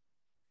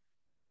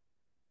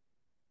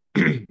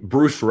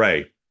 Bruce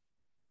Ray,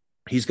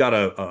 he's got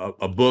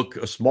a book,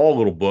 a small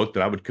little book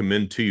that I would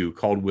commend to you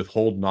called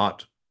Withhold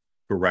Not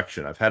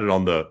Correction. I've had it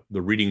on the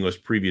reading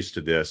list previous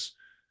to this.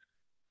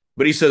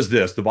 But he says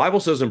this, the Bible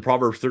says in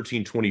Proverbs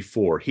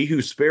 13:24, he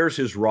who spares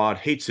his rod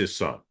hates his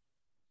son.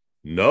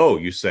 No,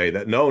 you say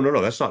that. No,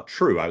 that's not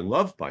true. I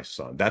love my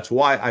son. That's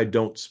why I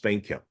don't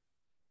spank him.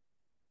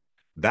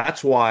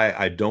 That's why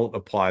I don't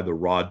apply the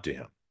rod to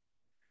him.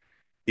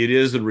 It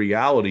is in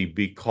reality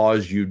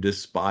because you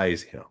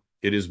despise him.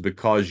 It is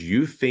because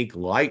you think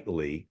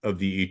lightly of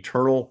the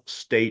eternal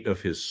state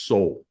of his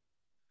soul.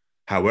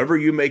 However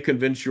you may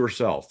convince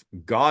yourself,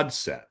 God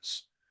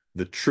says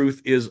the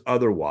truth is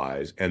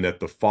otherwise, and that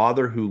the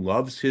father who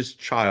loves his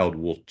child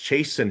will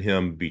chasten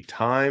him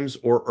betimes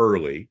or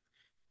early.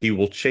 He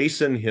will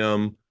chasten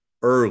him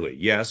early.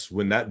 Yes,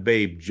 when that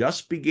babe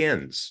just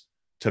begins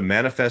to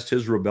manifest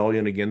his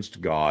rebellion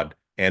against God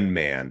and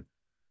man,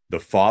 the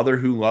father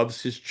who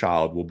loves his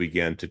child will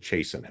begin to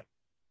chasten him.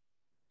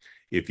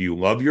 If you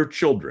love your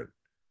children,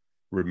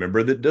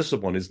 remember that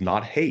discipline is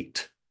not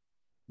hate.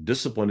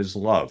 Discipline is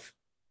love.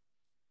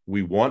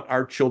 We want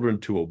our children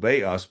to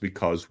obey us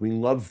because we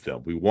love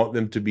them. We want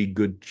them to be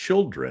good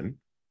children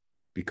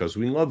because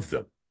we love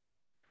them.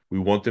 We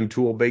want them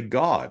to obey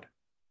God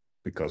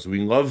because we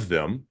love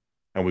them,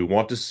 and we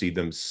want to see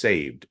them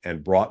saved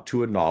and brought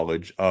to a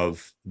knowledge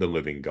of the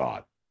living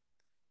God.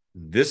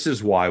 This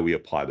is why we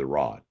apply the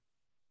rod.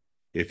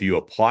 If you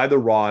apply the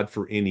rod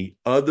for any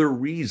other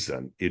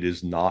reason, it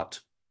is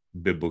not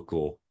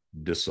biblical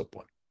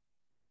discipline.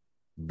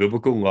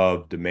 Biblical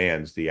love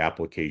demands the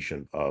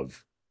application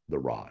of the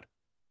rod.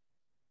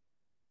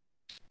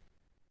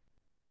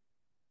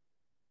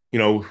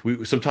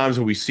 Sometimes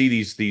when we see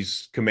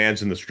these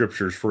commands in the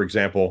scriptures, for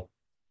example,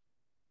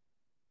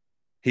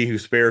 he who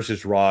spares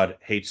his rod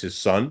hates his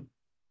son.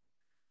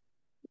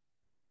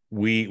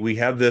 We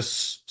have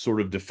this sort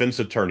of defense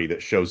attorney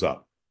that shows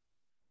up.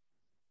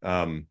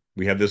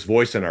 We have this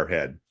voice in our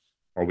head,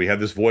 or we have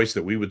this voice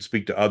that we would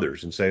speak to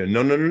others and say,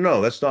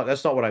 no, that's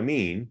not what I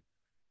mean.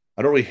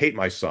 I don't really hate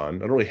my son. I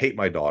don't really hate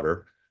my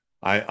daughter.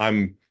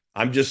 I'm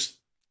just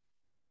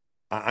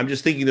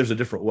thinking there's a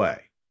different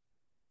way.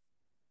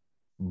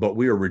 But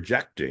we are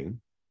rejecting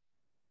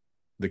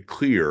the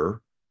clear,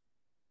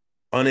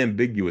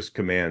 unambiguous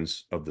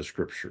commands of the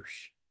scriptures.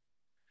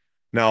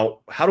 Now,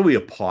 how do we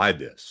apply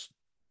this?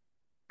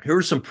 Here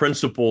are some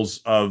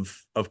principles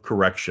of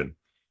correction.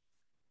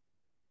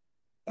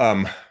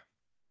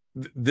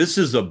 This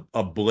is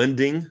a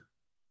blending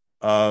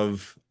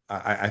of,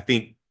 I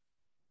think,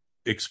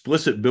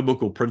 explicit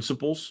biblical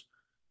principles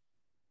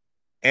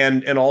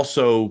and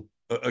also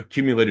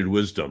accumulated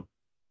wisdom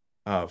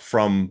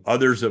from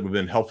others that have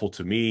been helpful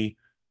to me,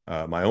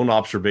 my own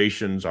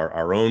observations,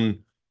 our own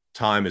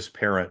time as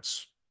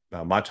parents,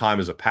 my time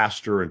as a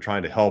pastor and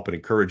trying to help and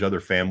encourage other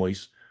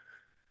families.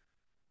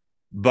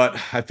 But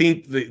I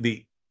think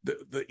the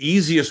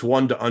easiest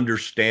one to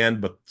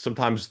understand, but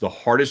sometimes the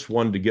hardest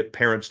one to get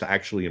parents to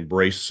actually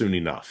embrace soon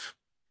enough,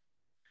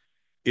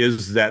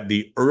 is that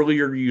the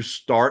earlier you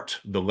start,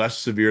 the less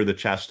severe the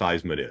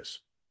chastisement is.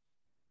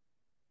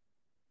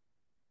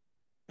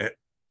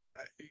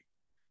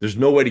 There's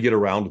no way to get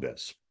around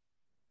this.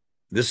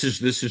 This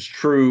is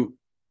true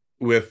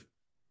with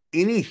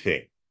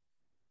anything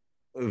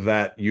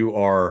that you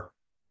are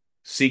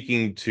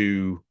seeking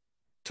to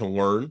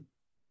learn.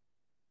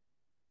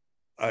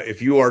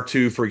 If you are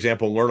to, for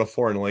example, learn a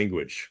foreign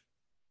language,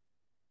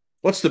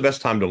 What's the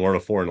best time to learn a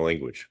foreign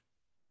language?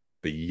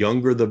 The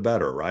younger, the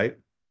better, right?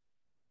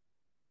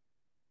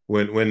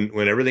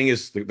 When everything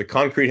is the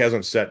concrete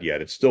hasn't set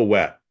yet, it's still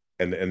wet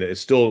and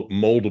it's still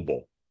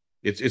moldable.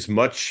 It's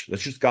much,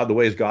 that's just God, the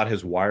ways God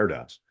has wired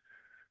us.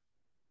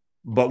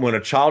 But when a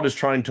child is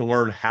trying to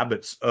learn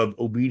habits of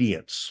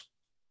obedience,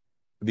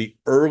 the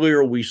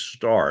earlier we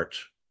start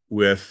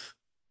with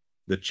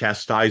the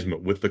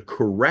chastisement, with the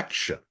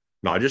correction,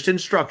 not just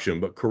instruction,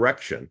 but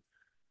correction,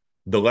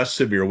 the less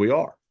severe we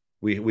are.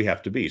 We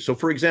have to be. So,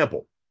 for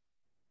example,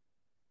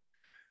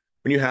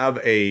 when you have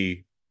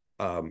a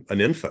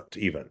an infant,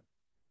 even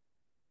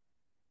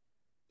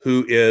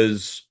who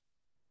is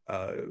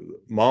uh,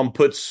 mom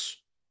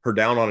puts her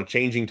down on a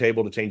changing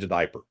table to change a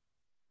diaper,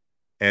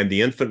 and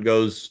the infant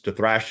goes to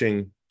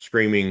thrashing,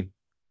 screaming,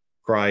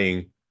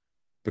 crying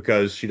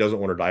because she doesn't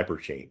want her diaper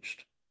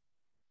changed.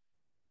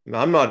 Now,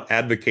 I'm not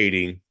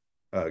advocating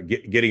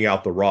getting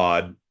out the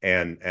rod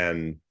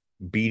and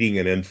beating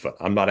an infant.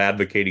 I'm not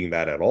advocating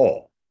that at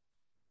all.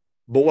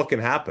 But what can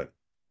happen?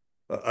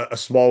 A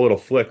small little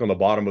flick on the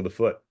bottom of the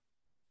foot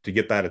to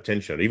get that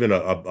attention, even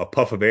a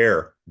puff of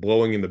air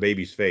blowing in the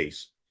baby's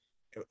face,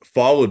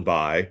 followed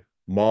by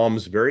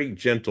mom's very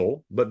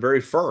gentle but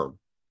very firm,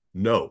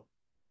 no,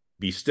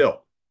 be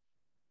still.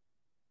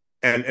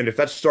 And if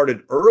that's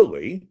started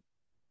early,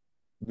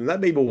 then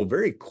that baby will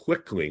very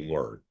quickly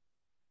learn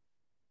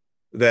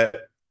that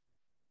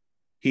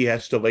he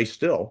has to lay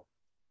still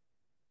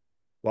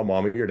while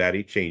mommy or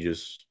daddy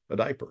changes a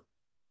diaper.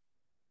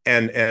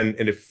 And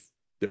if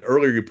the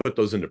earlier you put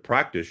those into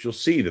practice, you'll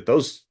see that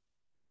those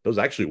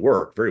actually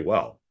work very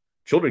well.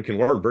 Children can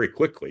learn very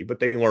quickly, but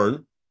they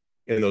learn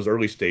in those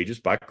early stages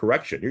by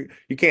correction.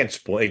 You can't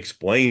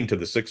explain to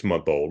the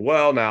 6-month-old,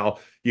 well, now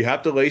you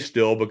have to lay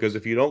still because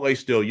if you don't lay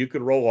still, you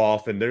could roll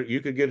off and there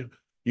you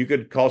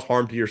could cause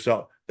harm to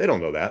yourself. They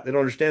don't know that. They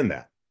don't understand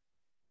that.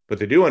 But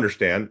they do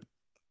understand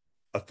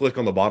a flick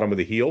on the bottom of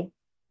the heel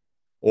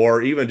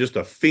or even just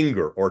a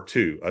finger or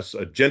two,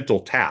 a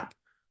gentle tap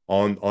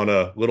on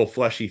a little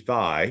fleshy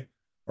thigh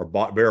or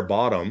bare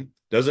bottom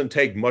doesn't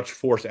take much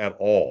force at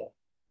all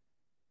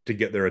to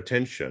get their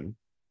attention,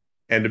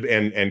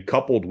 and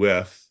coupled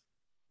with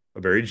a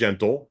very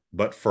gentle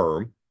but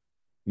firm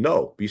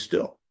no, be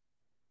still.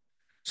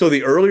 So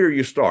the earlier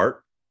you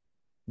start,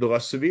 the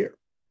less severe.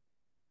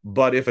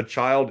 But if a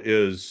child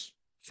is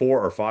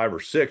 4 or 5 or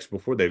 6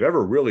 before they've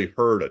ever really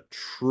heard a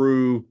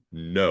true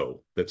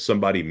no that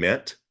somebody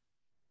meant,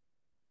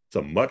 it's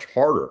a much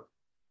harder,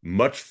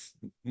 much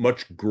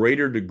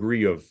greater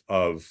degree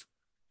of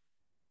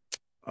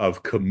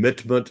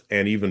commitment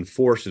and even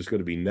force is going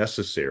to be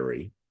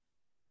necessary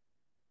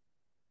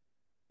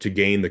to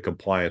gain the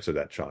compliance of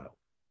that child.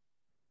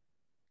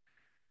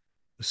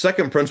 The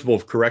second principle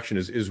of correction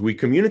is we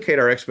communicate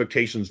our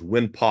expectations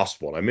when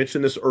possible. And I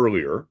mentioned this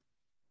earlier.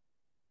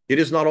 It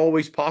is not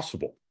always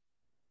possible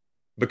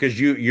because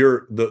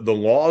the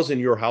laws in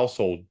your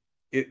household,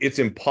 it's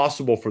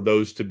impossible for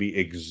those to be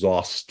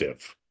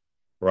exhaustive,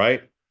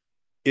 right?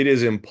 It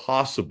is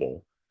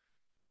impossible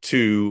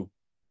to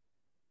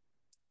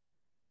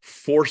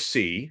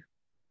foresee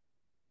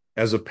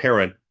as a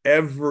parent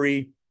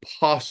every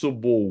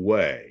possible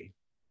way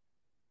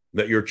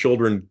that your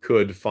children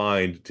could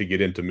find to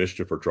get into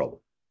mischief or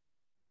trouble,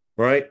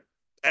 right?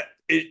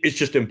 It's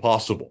just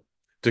impossible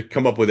to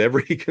come up with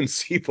every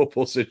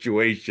conceivable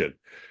situation.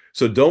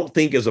 So don't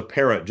think as a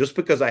parent, just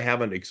because I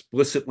haven't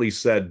explicitly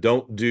said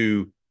don't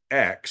do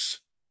X,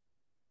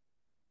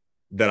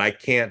 that I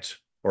can't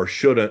or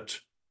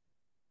shouldn't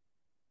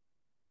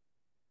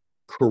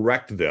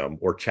correct them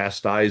or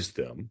chastise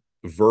them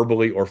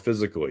verbally or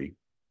physically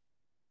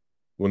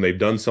when they've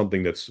done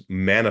something that's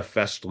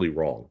manifestly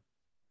wrong.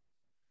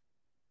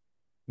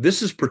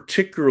 This is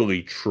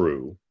particularly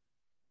true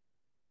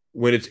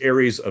when it's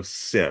areas of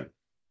sin.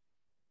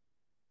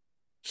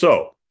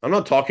 So I'm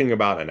not talking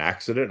about an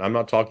accident. I'm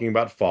not talking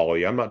about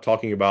folly. I'm not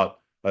talking about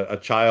a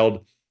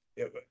child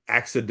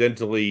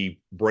accidentally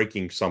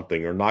breaking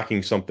something or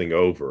knocking something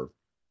over.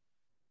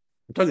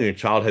 I'm talking a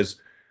child has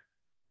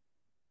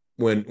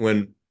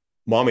when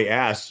mommy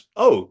asks,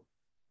 "Oh,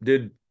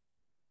 did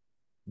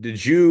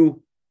did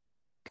you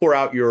pour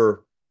out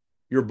your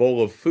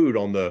bowl of food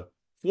on the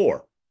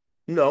floor?"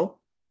 No.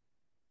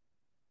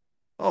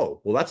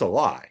 Oh, well, that's a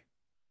lie.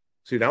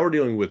 See, now we're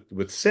dealing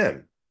with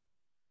sin.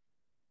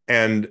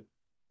 And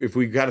if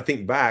we got to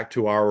think back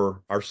to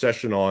our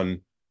session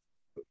on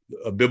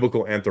a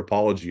biblical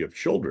anthropology of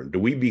children, do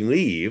we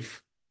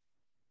believe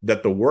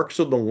that the works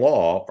of the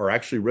law are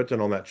actually written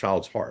on that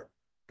child's heart?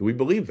 Do we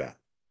believe that?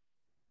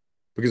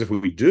 Because if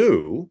we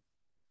do,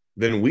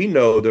 then we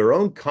know their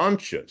own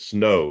conscience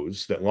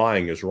knows that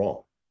lying is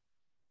wrong.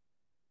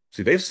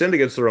 See, they've sinned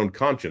against their own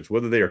conscience,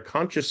 whether they are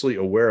consciously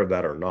aware of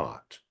that or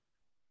not.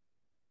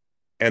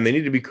 And they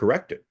need to be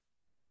corrected.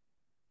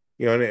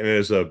 You know, and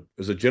as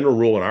a general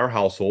rule in our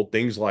household,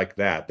 things like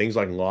that, things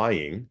like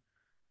lying,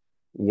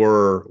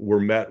 were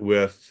met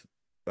with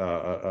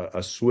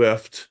a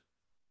swift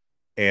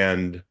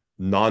and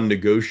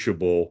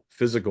non-negotiable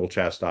physical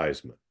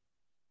chastisement.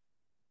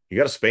 You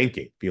got a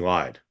spanking if you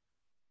lied.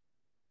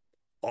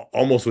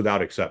 almost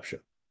without exception.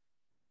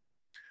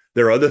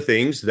 There are other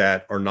things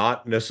that are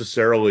not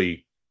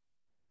necessarily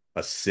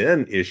a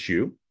sin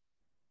issue,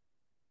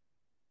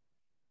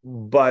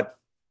 but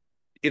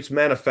it's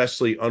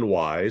manifestly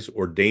unwise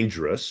or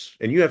dangerous,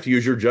 and you have to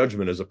use your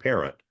judgment as a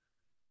parent.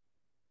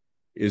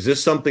 Is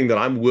this something that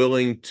I'm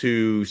willing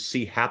to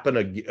see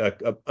happen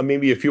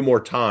maybe a few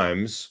more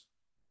times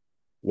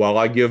while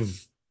I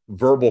give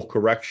verbal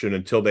correction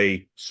until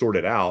they sort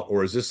it out?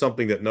 Or is this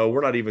something that, no,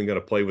 we're not even going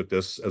to play with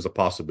this as a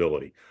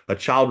possibility? A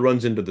child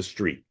runs into the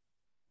street.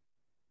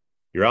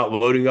 You're out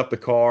loading up the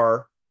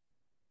car.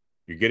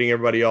 You're getting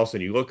everybody else,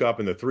 and you look up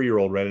and the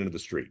 3-year-old ran into the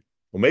street.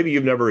 Well, maybe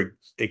you've never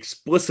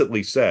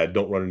explicitly said,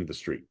 don't run into the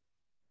street.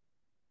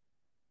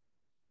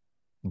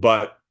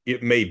 But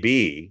it may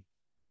be,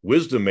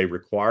 wisdom may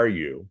require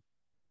you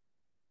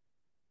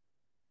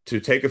to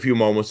take a few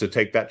moments to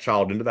take that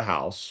child into the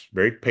house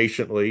very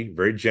patiently,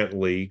 very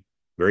gently,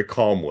 very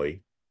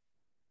calmly,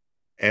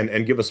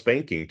 and give a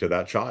spanking to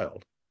that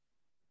child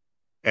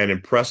and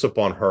impress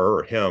upon her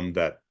or him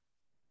that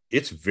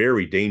it's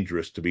very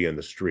dangerous to be in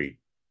the street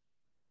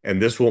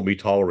and this won't be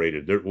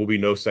tolerated. There will be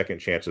no second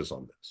chances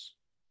on this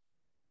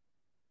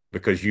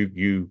because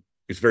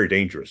it's very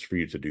dangerous for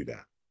you to do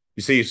that.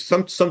 You see,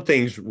 some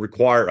things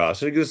require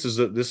us. I think this is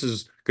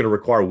going to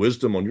require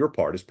wisdom on your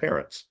part as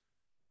parents.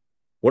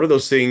 What are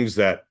those things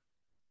that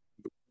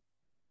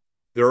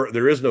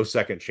there is no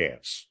second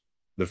chance?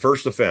 The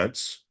first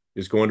offense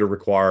is going to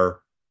require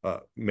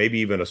maybe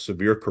even a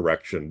severe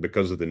correction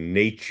because of the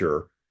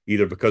nature,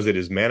 either because it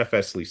is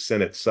manifestly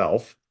sin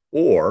itself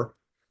or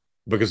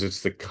because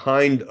it's the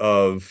kind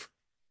of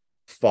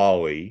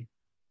folly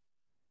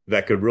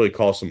that could really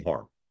cause some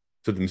harm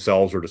to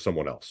themselves or to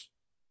someone else.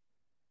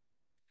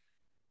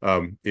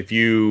 If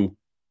you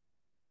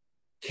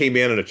came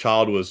in and a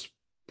child was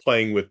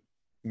playing with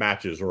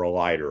matches or a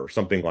lighter or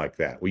something like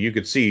that, well, you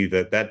could see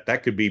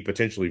that could be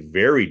potentially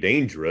very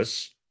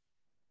dangerous,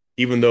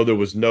 even though there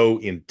was no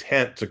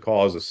intent to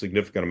cause a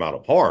significant amount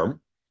of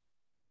harm,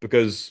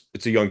 because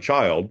it's a young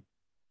child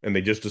and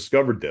they just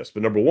discovered this.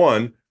 But number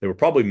one, they were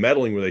probably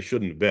meddling where they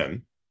shouldn't have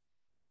been.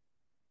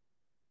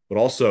 But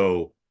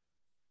also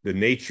the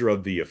nature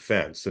of the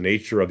offense, the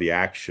nature of the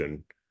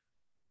action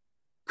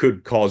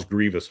could cause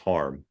grievous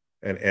harm.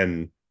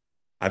 And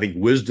I think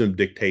wisdom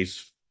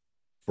dictates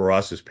for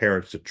us as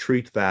parents to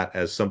treat that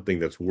as something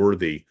that's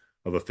worthy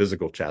of a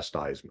physical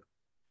chastisement.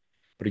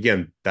 But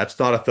again, that's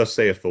not a thus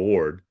saith the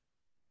Lord.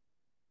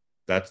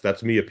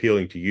 That's me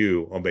appealing to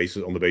you on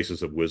the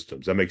basis of wisdom.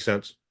 Does that make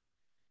sense?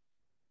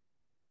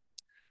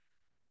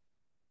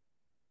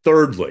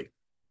 Thirdly,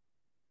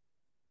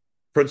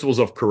 principles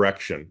of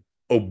correction.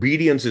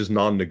 Obedience is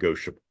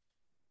non-negotiable.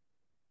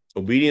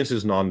 Obedience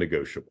is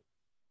non-negotiable.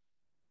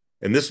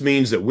 And this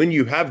means that when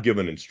you have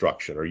given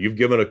instruction or you've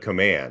given a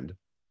command,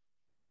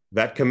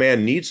 that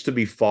command needs to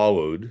be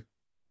followed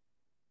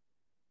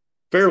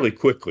fairly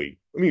quickly.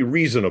 I mean,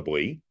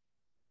 reasonably,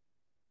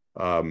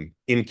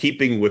 in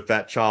keeping with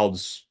that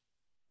child's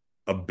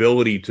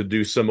ability to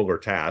do similar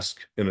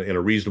tasks in a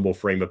reasonable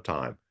frame of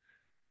time.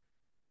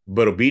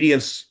 But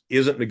obedience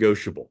isn't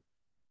negotiable.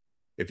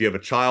 If you have a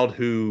child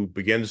who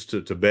begins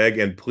to beg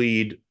and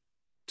plead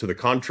to the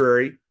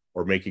contrary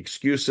or make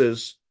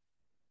excuses,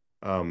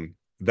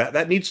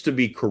 that needs to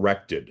be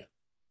corrected.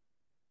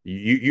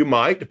 You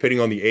might, depending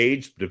on the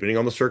age, depending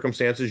on the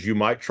circumstances, you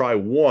might try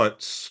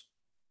once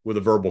with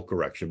a verbal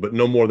correction, but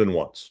no more than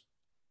once.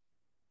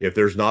 If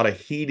there's not a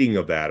heeding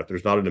of that, if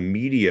there's not an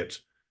immediate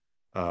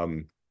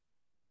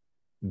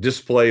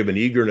display of an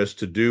eagerness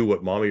to do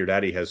what mommy or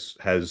daddy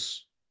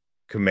has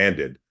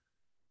commanded,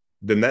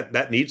 then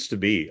that needs to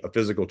be a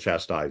physical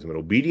chastisement.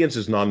 Obedience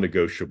is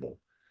non-negotiable.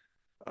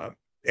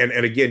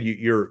 And again,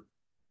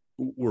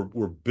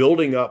 we're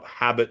building up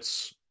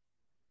habits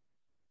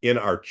in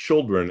our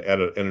children at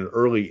an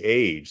early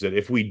age that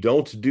if we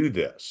don't do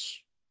this,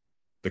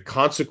 the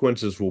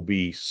consequences will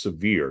be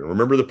severe. And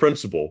remember the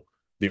principle,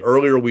 the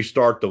earlier we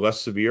start, the less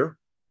severe.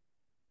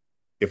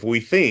 If we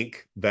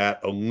think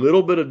that a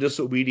little bit of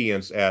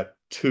disobedience at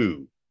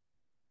 2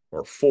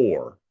 or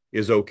 4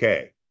 is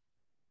okay,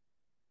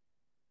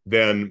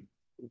 then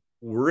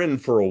we're in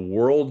for a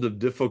world of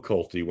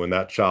difficulty when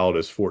that child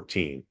is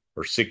 14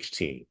 or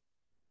 16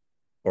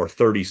 or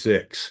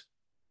 36.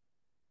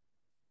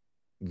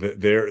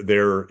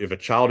 If a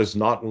child has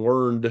not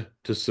learned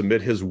to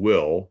submit his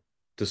will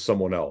to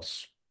someone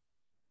else,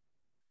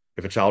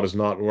 if a child has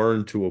not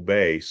learned to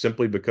obey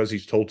simply because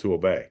he's told to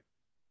obey,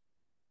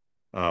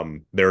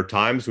 there are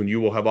times when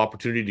you will have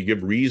opportunity to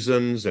give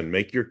reasons and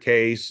make your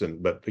case.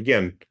 But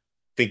again,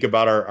 think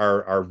about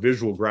our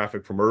visual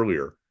graphic from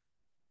earlier.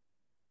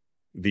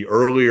 The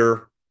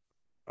earlier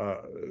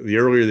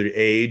the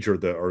age,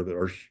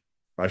 or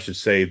I should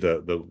say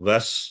the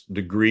less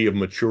degree of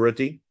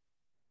maturity,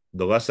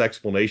 the less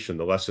explanation,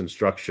 the less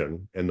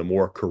instruction, and the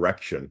more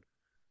correction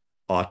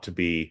ought to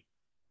be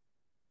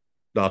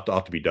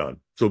done.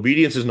 So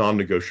obedience is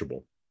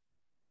non-negotiable.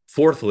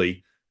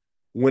 Fourthly,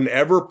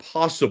 whenever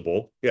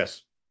possible,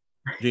 yes,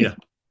 Gina.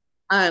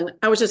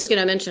 I was just going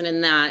to mention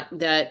in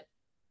that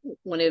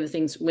one of the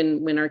things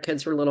when our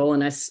kids were little,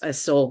 and I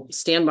still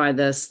stand by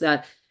this,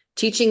 that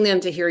teaching them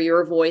to hear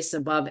your voice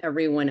above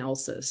everyone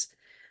else's.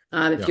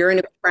 If Yeah. you're in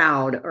a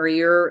crowd, or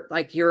you're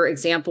like your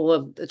example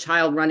of the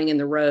child running in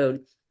the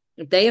road,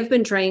 if they have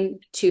been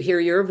trained to hear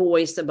your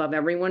voice above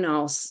everyone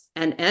else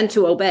and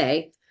to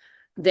obey,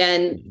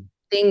 then Mhm.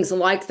 things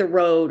like the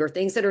road or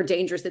things that are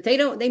dangerous that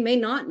they may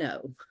not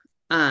know.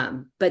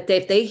 But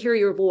if they hear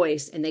your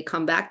voice and they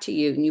come back to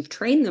you and you've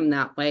trained them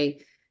that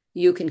way,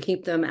 you can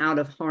keep them out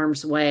of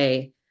harm's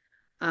way.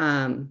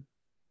 Um,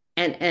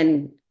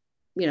 and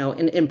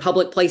in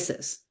public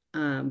places,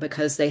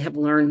 because they have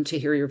learned to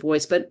hear your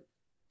voice. But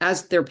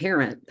as their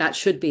parent, that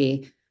should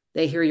be,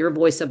 they hear your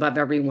voice above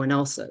everyone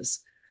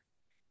else's.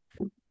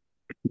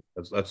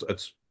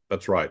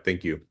 That's right.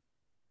 Thank you.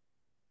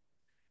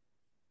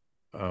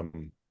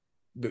 Um,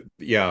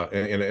 yeah,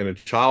 and a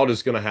child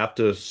is going to have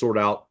to sort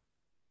out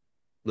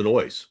the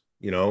noise.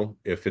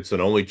 If it's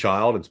an only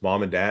child, it's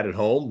mom and dad at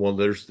home. Well,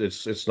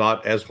 it's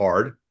not as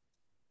hard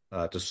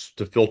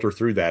to filter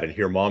through that and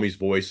hear mommy's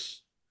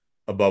voice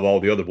above all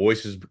the other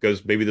voices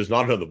because maybe there's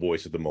not another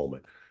voice at the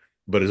moment.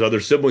 But as other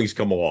siblings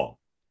come along,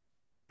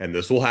 and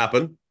this will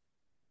happen,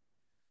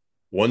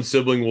 one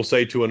sibling will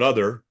say to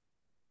another,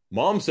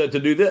 "Mom said to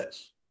do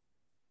this,"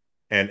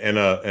 and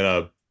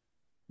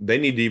they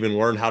need to even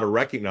learn how to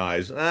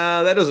recognize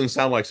that doesn't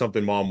sound like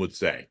something mom would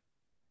say.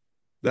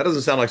 That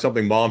doesn't sound like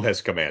something mom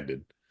has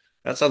commanded.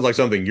 That sounds like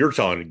something you're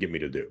trying to get me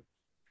to do.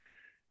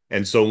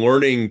 And so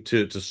learning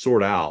to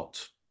sort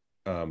out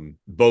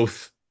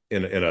both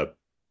in a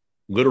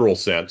literal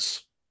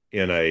sense,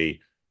 in a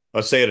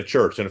let's say at a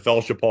church, in a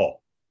fellowship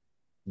hall,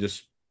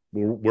 just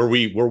where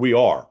we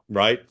are,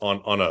 right?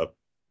 On a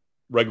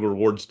regular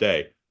Lord's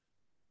Day.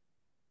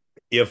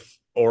 If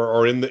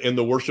or in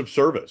the worship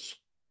service,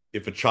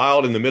 if a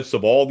child in the midst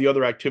of all the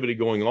other activity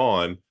going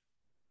on,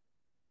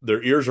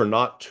 their ears are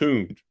not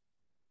tuned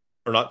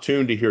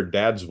to hear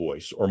dad's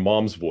voice or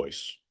mom's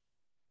voice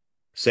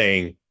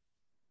saying,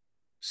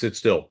 sit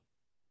still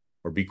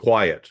or be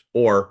quiet,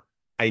 or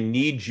I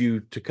need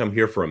you to come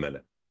here for a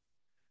minute.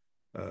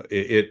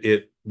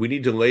 We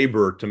need to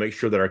labor to make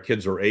sure that our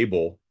kids are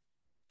able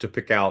to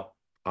pick out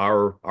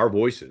our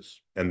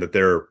voices, and that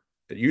they're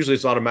usually,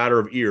 it's not a matter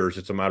of ears,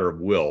 it's a matter of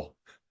will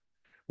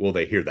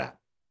they hear that.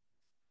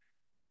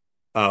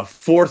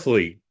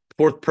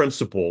 Fourth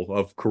principle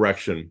of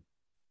correction,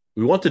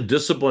 we want to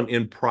discipline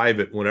in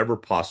private whenever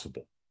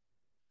possible.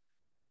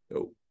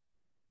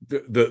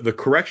 The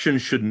correction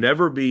should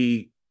never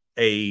be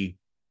a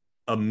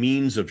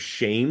means of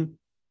shame.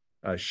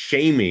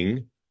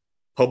 Shaming,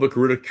 public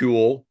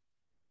ridicule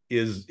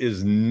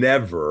is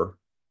never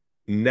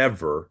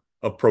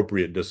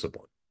appropriate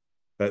discipline.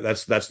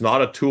 That's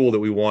not a tool that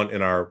we want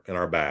in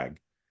our bag.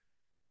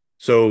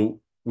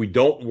 So we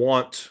don't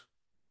want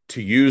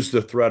to use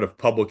the threat of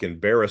public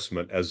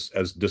embarrassment as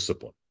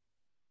discipline.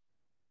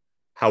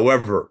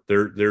 However,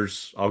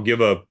 I'll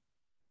give a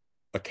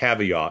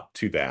caveat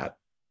to that,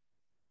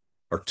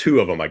 or two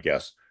of them, I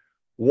guess.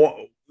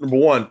 Number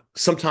one,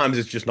 sometimes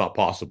it's just not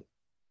possible.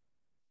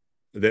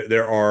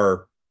 There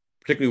are,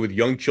 particularly with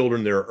young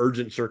children, there are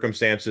urgent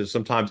circumstances.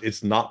 Sometimes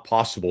it's not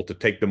possible to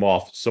take them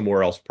off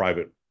somewhere else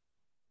private.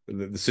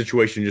 The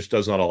situation just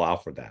does not allow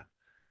for that.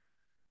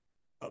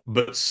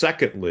 But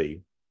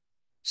secondly,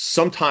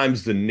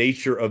 sometimes the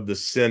nature of the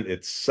sin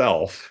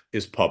itself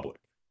is public.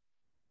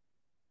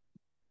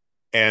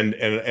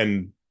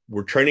 And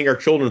we're training our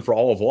children for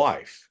all of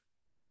life.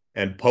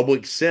 And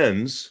public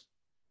sins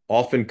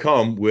often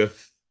come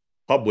with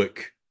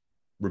public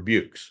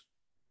rebukes.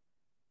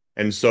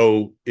 And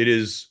so it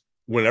is,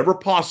 whenever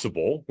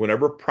possible,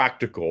 whenever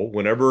practical,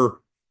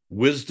 whenever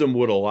wisdom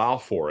would allow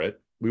for it,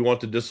 we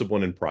want to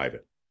discipline in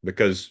private,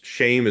 because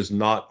shame is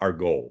not our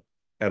goal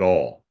at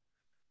all.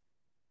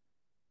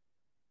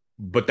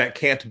 But that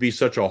can't be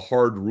such a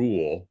hard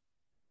rule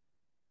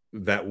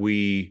that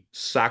we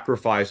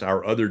sacrifice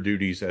our other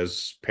duties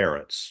as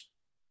parents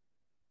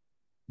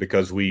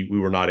because we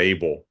were not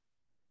able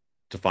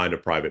to find a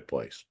private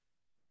place.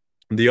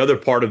 The other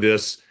part of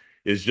this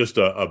is just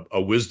a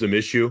wisdom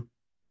issue.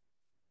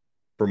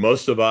 For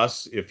most of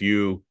us, if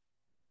you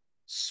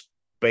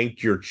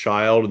spank your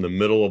child in the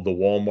middle of the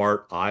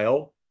Walmart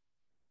aisle,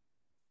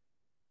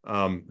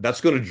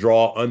 that's going to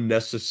draw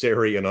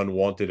unnecessary and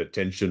unwanted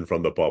attention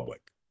from the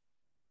public.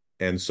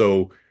 And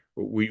so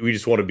we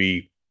just want to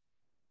be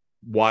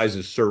wise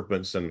as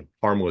serpents and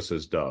harmless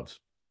as doves.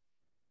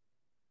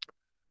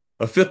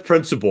 A fifth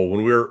principle,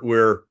 when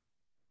we're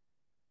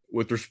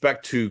with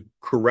respect to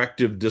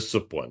corrective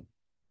discipline,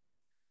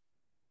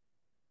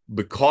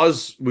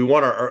 because we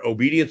want our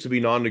obedience to be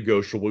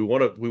non-negotiable,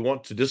 we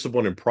want to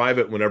discipline in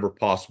private whenever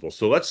possible.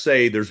 So let's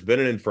say there's been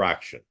an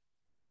infraction.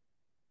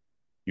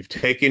 You've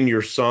taken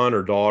your son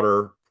or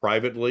daughter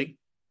privately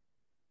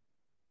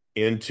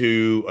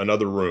into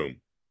another room,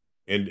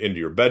 into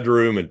your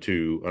bedroom,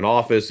 into an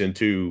office,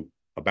 into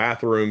a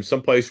bathroom,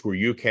 someplace where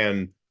you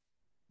can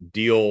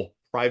deal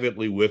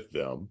privately with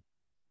them.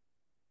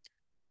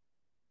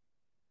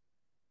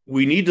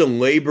 We need to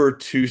labor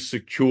to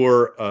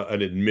secure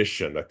an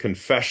admission, a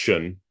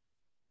confession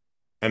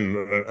and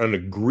an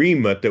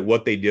agreement that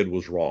what they did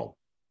was wrong.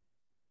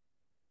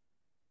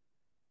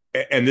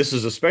 And this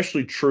is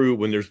especially true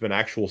when there's been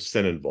actual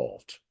sin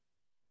involved.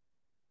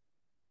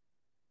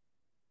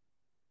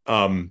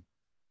 Um,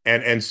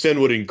 and sin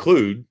would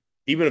include,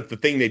 even if the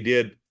thing they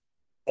did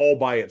all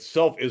by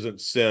itself isn't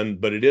sin,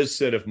 but it is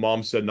sin if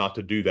mom said not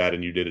to do that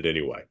and you did it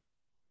anyway.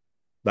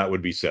 That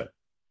would be sin.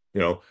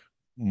 You know,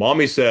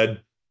 mommy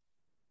said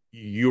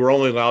you were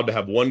only allowed to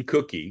have one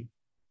cookie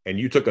and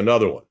you took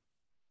another one.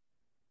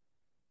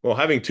 Well,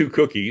 having two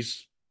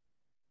cookies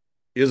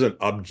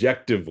isn't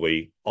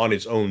objectively on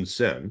its own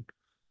sin,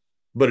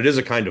 but it is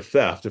a kind of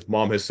theft if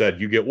mom has said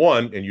you get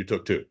one and you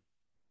took two,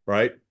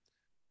 right?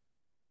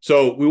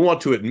 So we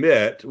want to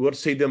admit, let's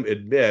see them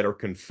admit or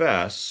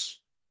confess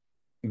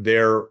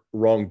their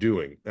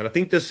wrongdoing. And I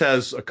think this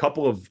has a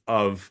couple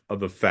of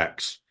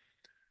effects.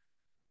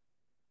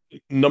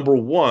 Number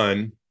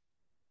one,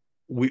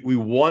 we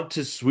want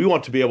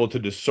to be able to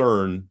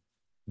discern,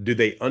 do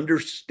they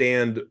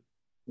understand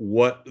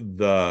what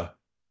the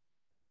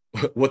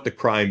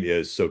crime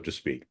is, so to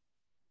speak?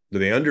 Do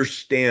they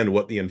understand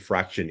what the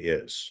infraction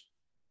is?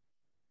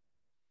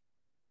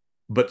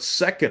 But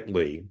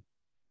secondly,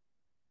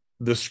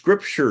 the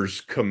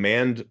scriptures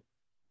command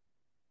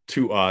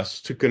to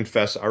us to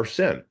confess our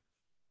sin.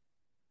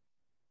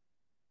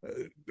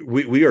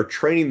 We are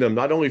training them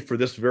not only for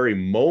this very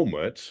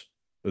moment,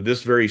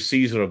 this very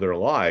season of their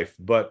life,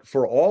 but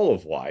for all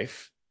of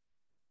life.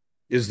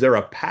 Is there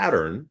a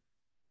pattern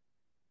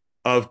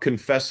of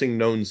confessing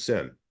known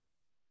sin?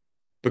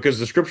 Because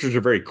the scriptures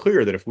are very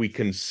clear that if we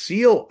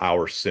conceal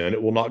our sin,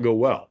 it will not go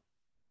well,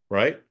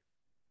 right?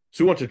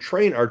 So we want to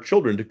train our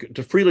children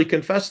to freely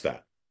confess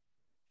that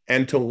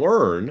and to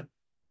learn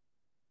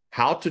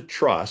how to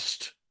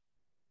trust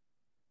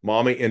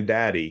mommy and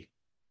daddy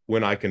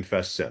when I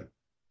confess sin,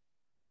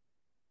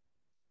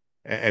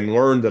 and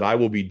learn that I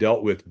will be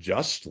dealt with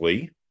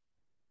justly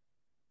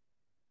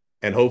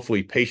and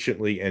hopefully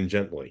patiently and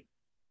gently.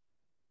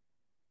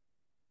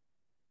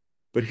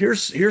 But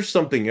here's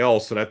something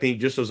else that I think,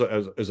 just as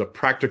a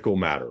practical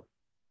matter.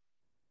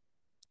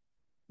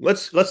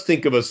 Let's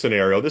think of a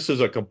scenario. This is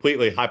a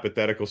completely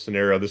hypothetical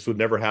scenario. This would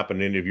never happen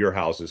in any of your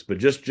houses, but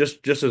just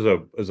as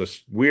a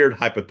weird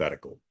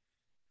hypothetical.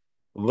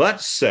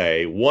 Let's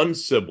say one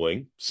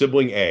sibling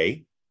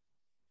A,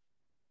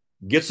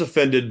 gets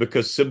offended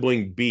because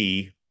sibling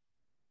B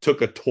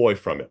took a toy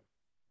from it.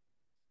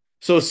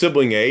 So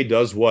sibling A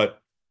does what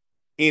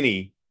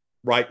any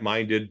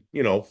right-minded,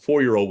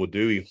 4-year-old would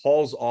do. He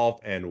hauls off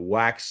and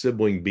whacks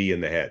sibling B in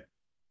the head.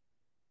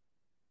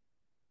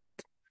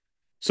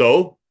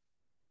 So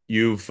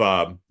you've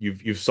sought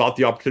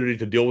the opportunity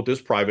to deal with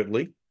this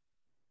privately.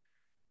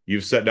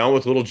 You've sat down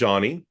with little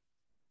Johnny,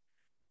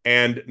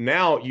 and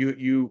now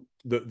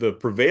the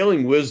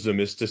prevailing wisdom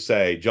is to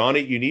say, Johnny,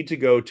 you need to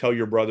go tell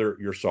your brother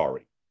you're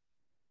sorry.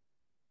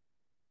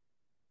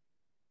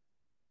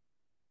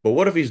 But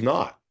what if he's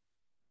not?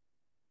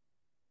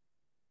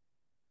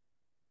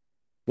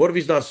 What if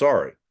he's not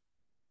sorry?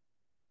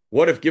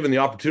 What if, given the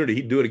opportunity,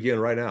 he'd do it again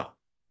right now?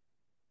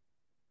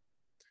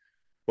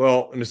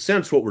 Well, in a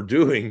sense, what we're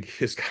doing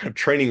is kind of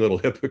training little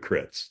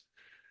hypocrites.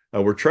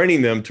 We're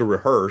training them to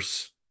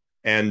rehearse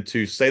and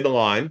to say the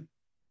line,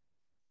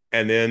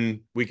 and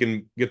then we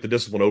can get the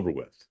discipline over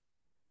with.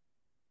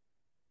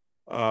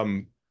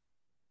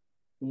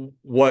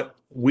 What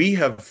we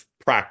have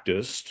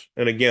practiced,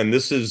 and again,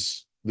 this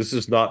is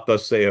not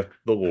thus saith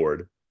the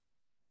Lord,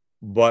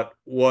 but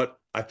what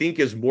I think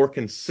is more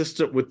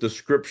consistent with the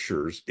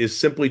scriptures is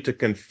simply to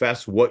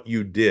confess what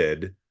you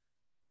did,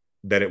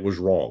 that it was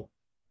wrong.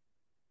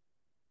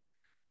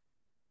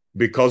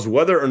 Because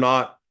whether or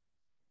not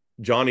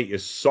Johnny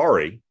is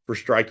sorry for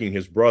striking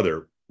his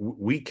brother,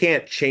 we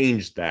can't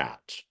change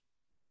that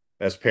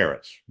as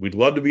parents. We'd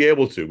love to be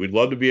able to. We'd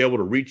love to be able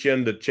to reach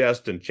in the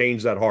chest and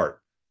change that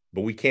heart,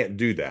 but we can't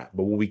do that.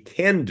 But what we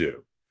can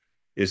do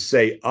is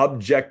say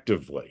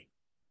objectively,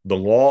 the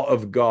law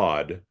of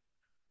God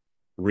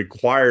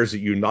requires that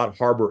you not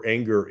harbor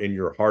anger in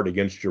your heart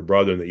against your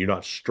brother, and that you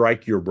not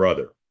strike your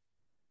brother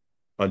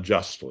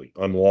unjustly,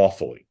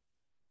 unlawfully.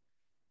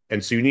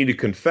 And so you need to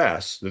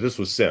confess that this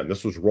was sin.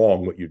 This was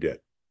wrong, what you did.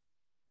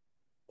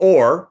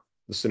 Or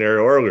the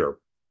scenario earlier,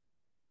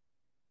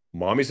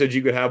 mommy said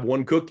you could have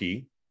one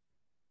cookie.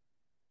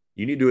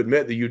 You need to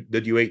admit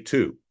that you ate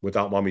two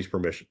without mommy's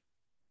permission.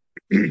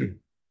 You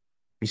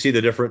see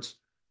the difference?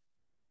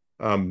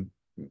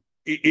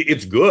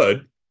 It's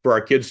good for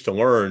our kids to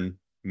learn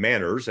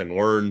manners and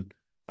learn,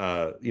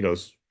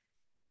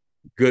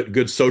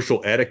 good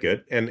social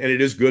etiquette, and it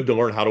is good to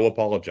learn how to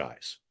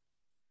apologize.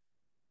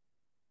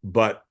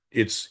 But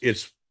it's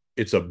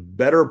a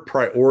better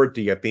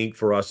priority, I think,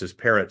 for us as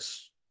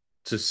parents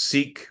to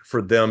seek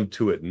for them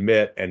to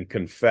admit and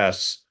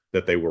confess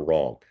that they were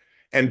wrong,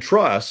 and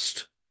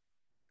trust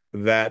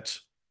that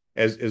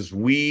as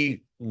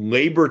we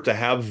labor to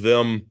have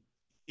them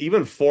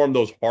even form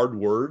those hard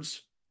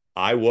words,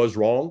 I was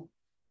wrong,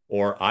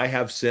 or I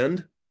have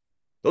sinned.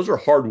 Those are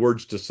hard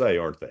words to say,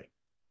 aren't they?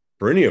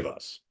 For any of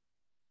us.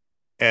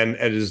 And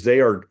as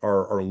they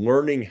are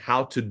learning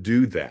how to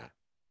do that,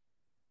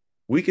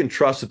 we can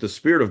trust that the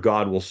Spirit of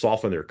God will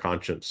soften their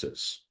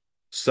consciences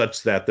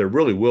such that there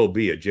really will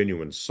be a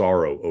genuine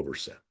sorrow over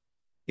sin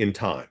in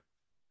time.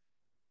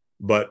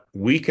 But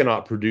we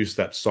cannot produce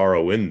that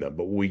sorrow in them.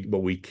 But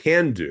what we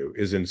can do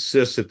is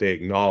insist that they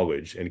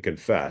acknowledge and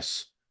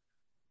confess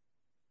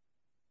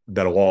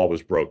that a law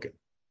was broken,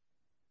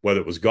 whether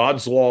it was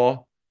God's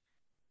law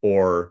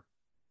or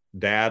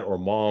dad or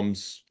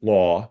mom's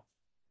law.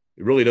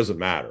 It really doesn't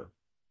matter.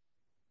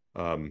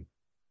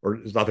 Or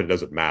it's not that it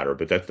doesn't matter,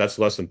 but that's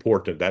less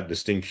important, that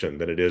distinction,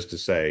 than it is to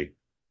say,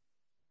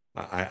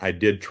 I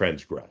did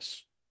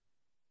transgress.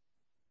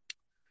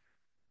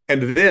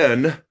 And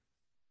then,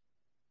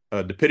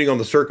 depending on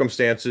the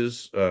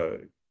circumstances,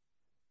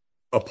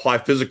 apply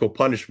physical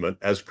punishment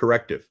as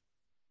corrective.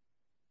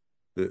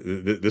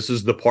 This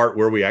is the part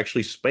where we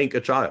actually spank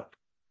a child.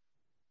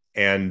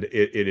 And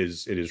it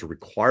is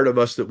required of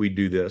us that we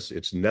do this.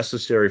 It's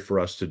necessary for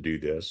us to do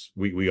this.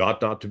 We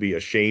ought not to be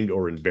ashamed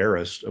or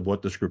embarrassed of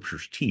what the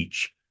scriptures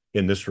teach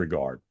in this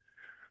regard.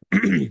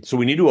 So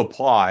we need to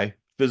apply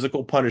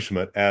physical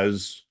punishment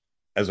as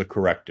a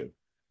corrective.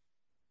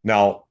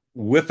 Now,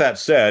 with that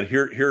said,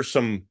 here's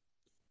some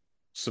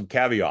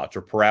caveats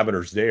or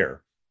parameters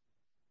there.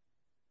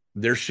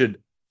 There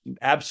should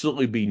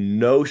absolutely be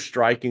no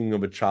striking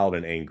of a child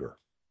in anger.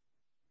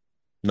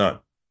 None.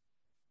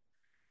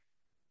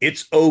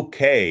 It's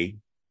okay,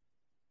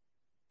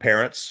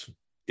 parents,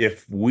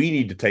 if we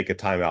need to take a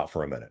time out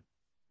for a minute.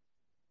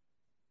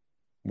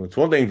 Well, it's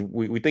one thing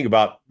we think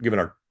about giving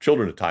our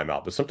children a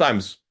timeout, but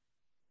sometimes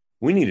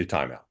we need a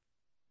timeout.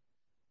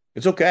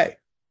 It's okay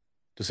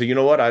to say, you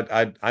know what,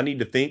 I need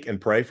to think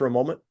and pray for a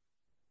moment,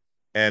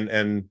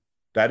 and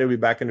Daddy will be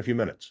back in a few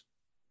minutes.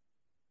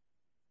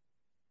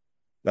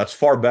 That's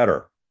far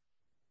better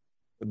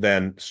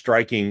than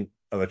striking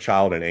of a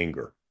child in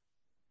anger.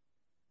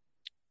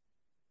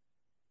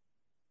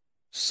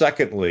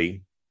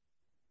 Secondly,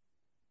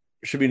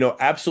 there should be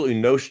absolutely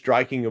no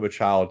striking of a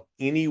child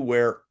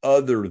anywhere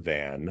other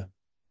than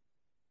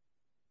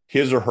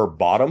his or her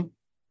bottom,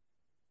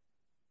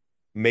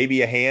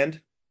 maybe a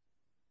hand.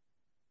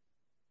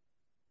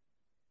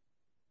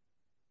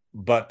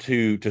 But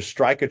to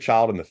strike a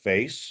child in the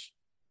face,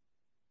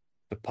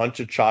 to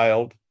punch a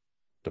child,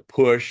 to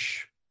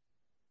push,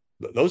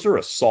 those are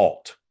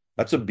assault.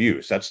 That's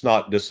abuse. That's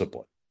not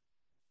discipline.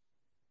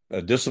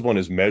 Discipline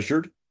is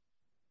measured.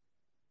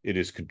 It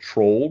is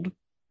controlled.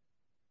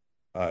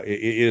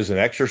 It is an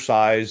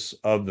exercise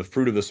of the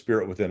fruit of the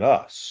Spirit within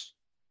us.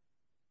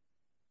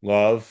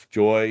 Love,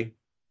 joy,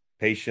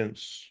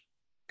 patience,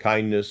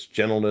 kindness,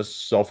 gentleness,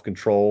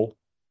 self-control,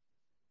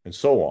 and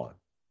so on,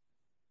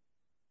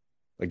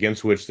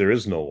 against which there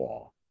is no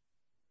law.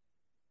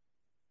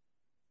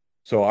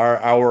 So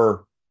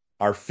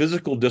our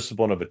physical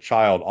discipline of a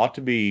child ought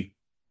to be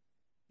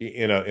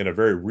in a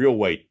very real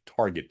way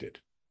targeted.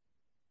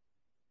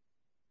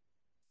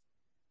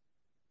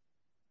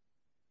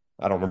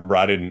 I don't remember.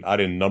 I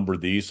didn't number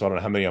these, so I don't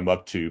know how many I'm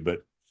up to.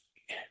 But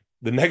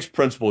the next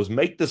principle is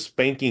make the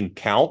spanking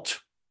count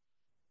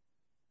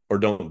or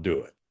don't do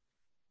it.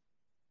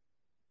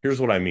 Here's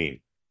what I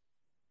mean.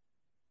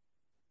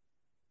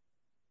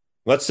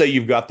 Let's say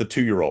you've got the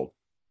 2-year-old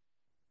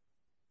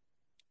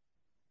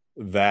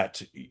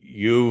that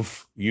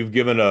you've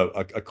given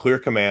a clear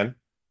command.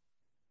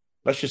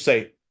 Let's just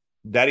say,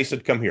 Daddy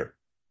said, come here.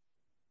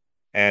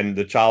 And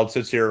the child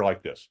sits here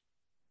like this.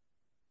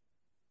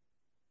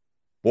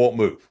 Won't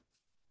move.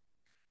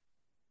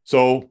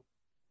 So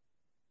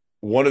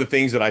one of the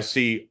things that I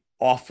see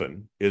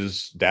often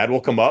is Dad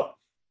will come up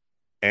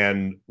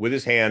and with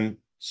his hand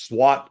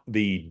swat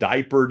the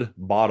diapered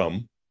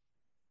bottom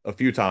a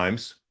few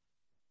times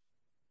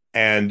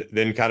and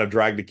then kind of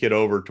drag the kid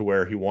over to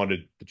where he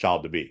wanted the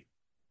child to be.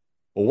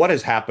 Well, what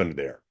has happened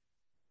there?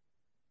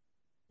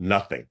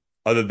 Nothing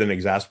other than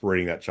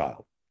exasperating that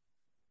child.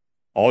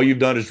 All you've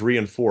done is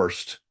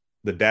reinforced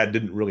that Dad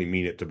didn't really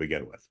mean it to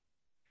begin with.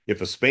 If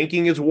a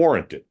spanking is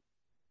warranted,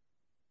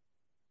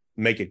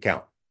 make it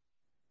count.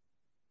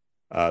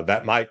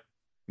 That might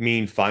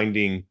mean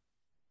finding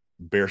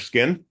bare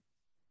skin.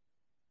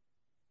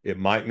 It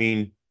might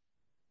mean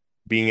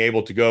being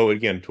able to go,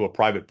 again, to a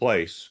private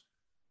place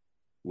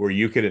where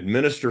you can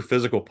administer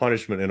physical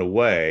punishment in a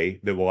way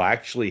that will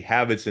actually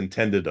have its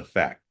intended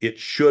effect. It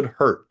should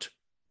hurt.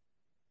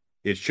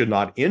 It should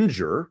not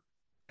injure,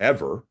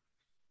 ever,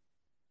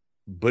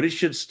 but it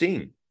should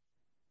sting.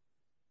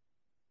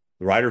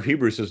 The writer of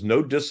Hebrews says,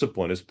 no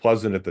discipline is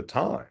pleasant at the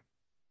time,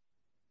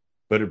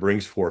 but it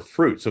brings forth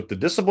fruit. So if the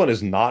discipline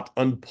is not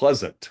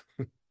unpleasant,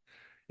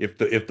 if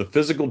the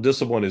physical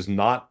discipline does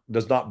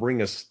not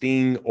bring a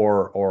sting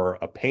or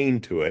a pain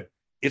to it,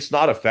 it's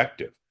not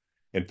effective.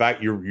 In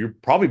fact, you're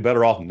probably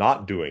better off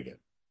not doing it.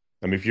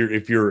 I mean,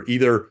 if you're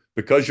either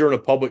because you're in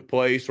a public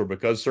place or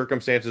because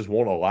circumstances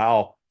won't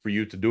allow for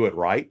you to do it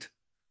right,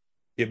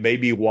 it may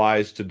be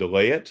wise to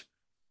delay it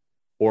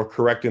or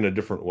correct in a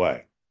different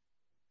way.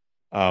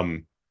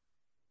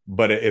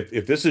 But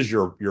if this is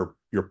your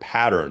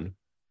pattern,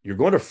 you're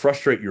going to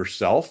frustrate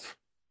yourself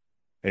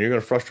and you're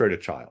going to frustrate a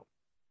child.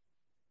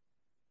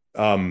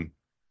 Um,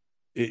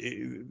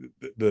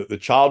 the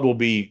child will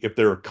be, if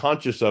they're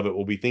conscious of it,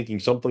 will be thinking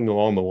something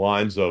along the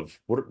lines of,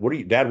 what are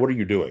you, Dad, what are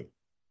you doing?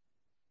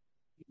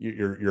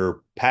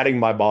 You're patting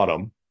my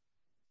bottom.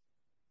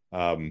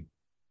 Um,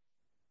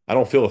 I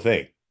don't feel a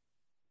thing.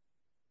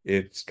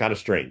 It's kind of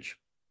strange.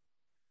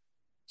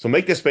 So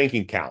make this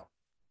spanking count.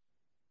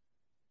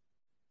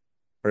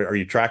 Are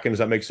you tracking? Does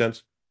that make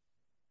sense?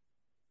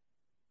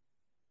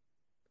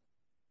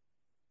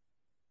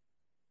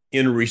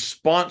 In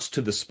response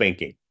to the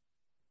spanking,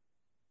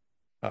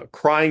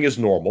 crying is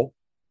normal.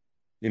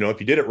 You know, if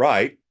you did it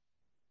right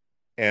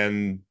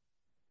and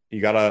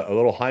you got a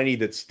little hiney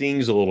that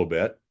stings a little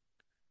bit,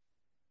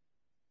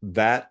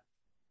 that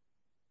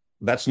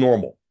that's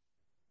normal.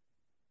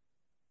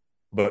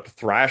 But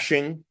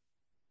thrashing,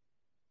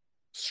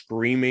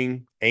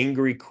 screaming,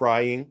 angry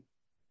crying,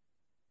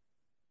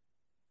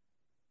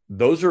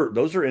 those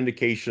are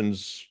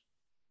indications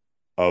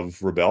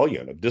of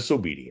rebellion, of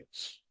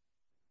disobedience.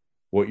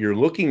 What you're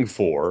looking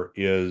for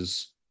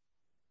is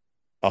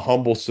a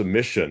humble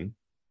submission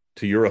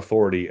to your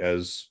authority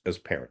as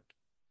parent.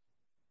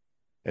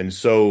 And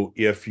so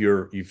if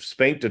you've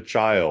spanked a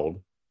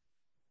child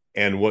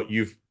and what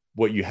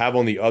you have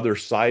on the other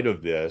side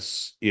of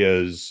this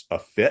is a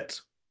fit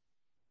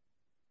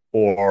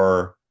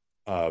or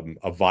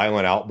a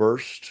violent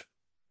outburst,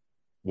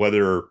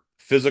 whether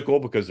physical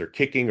because they're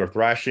kicking or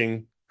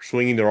thrashing,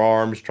 swinging their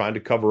arms, trying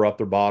to cover up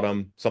their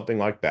bottom, something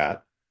like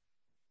that,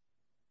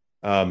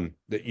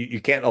 that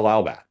you can't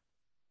allow that.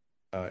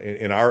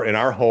 In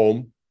our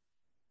home,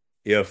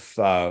 if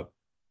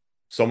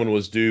someone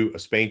was due a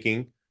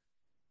spanking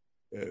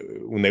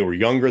when they were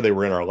younger, they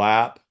were in our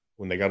lap.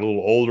 When they got a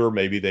little older,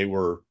 maybe they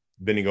were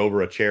bending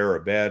over a chair or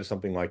a bed,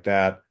 something like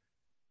that.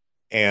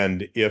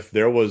 And if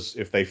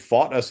they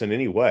fought us in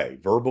any way,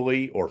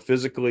 verbally or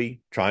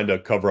physically, trying to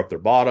cover up their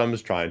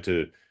bottoms, trying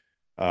to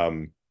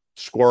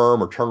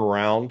squirm or turn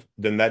around,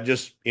 then that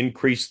just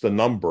increased the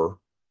number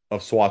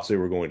of swats they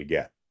were going to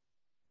get.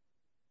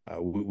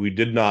 We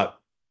did not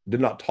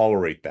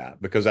tolerate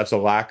that because that's a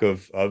lack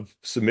of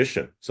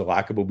submission. It's a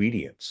lack of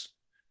obedience.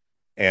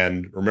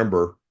 And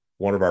remember,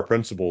 one of our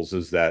principles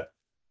is that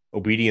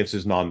obedience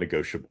is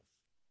non-negotiable,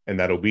 and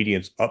that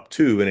obedience up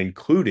to and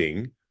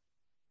including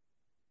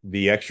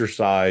the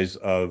exercise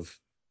of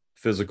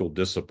physical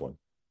discipline.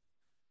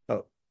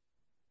 Oh,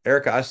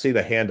 Erica, I see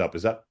the hand up.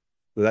 Did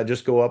that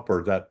just go up or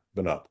has that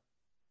been up?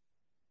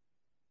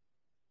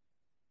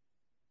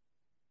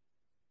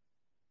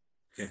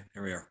 Okay,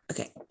 here we are.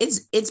 Okay,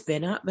 it's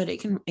been up, but it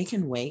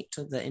can wait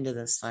till the end of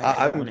the slide.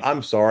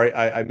 I'm sorry,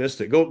 I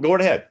missed it. Go right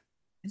ahead.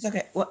 It's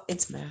okay. Well,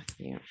 it's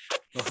Matthew.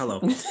 Well,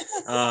 hello.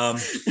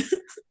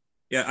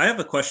 Yeah, I have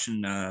a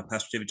question,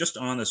 Pastor David, just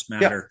on this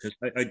matter, because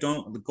I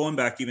don't, going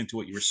back even to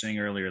what you were saying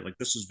earlier, like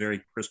this is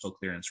very crystal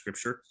clear in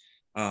Scripture.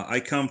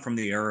 I come from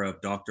the era of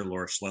Dr.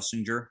 Laura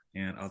Schlesinger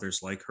and others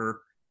like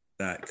her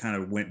that kind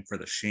of went for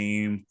the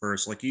shame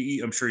first. Like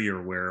I'm sure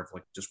you're aware of,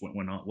 like just what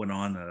went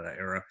on that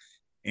era.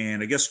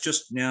 And I guess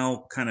just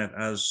now, kind of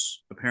as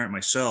a parent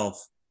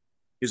myself,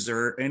 is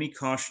there any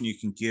caution you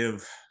can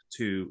give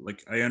to,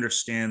 like, I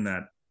understand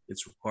that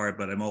it's required,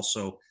 but I'm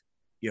also,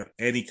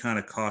 any kind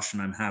of caution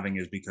I'm having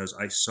is because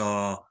I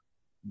saw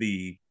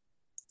the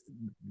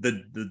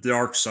the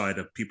dark side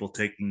of people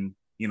taking,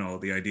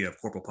 the idea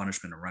of corporal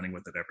punishment and running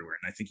with it everywhere.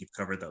 And I think you've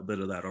covered a bit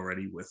of that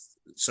already with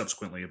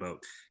subsequently about,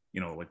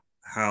 like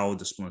how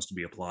discipline is to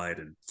be applied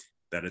and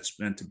that it's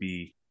meant to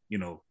be,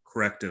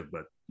 corrective,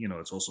 but,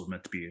 it's also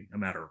meant to be a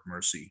matter of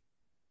mercy,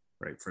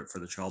 right, for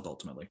the child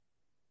ultimately.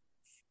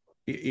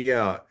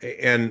 Yeah,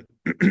 and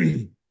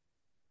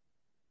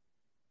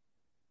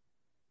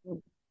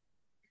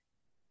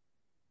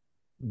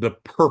the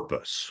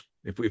purpose,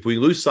 if we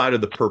lose sight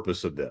of the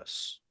purpose of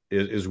this,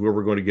 is where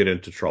we're going to get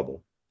into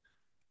trouble.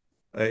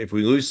 If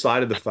we lose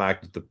sight of the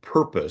fact that the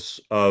purpose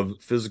of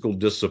physical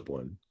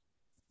discipline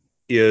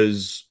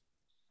is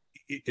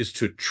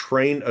to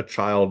train a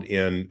child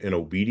in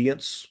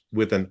obedience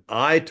with an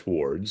eye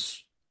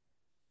towards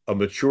a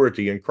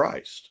maturity in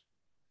Christ.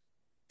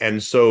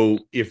 And so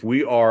if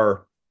we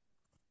are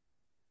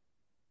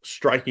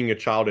striking a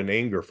child in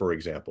anger, for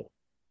example,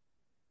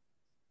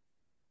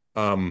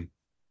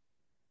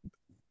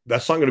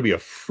 that's not going to be a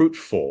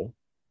fruitful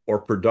or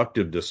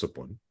productive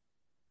discipline.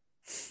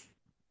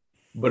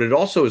 But it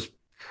also is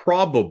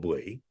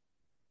probably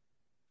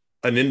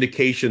an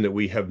indication that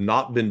we have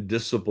not been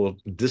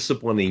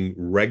disciplining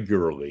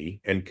regularly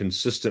and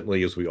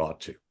consistently as we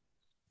ought to.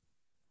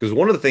 Because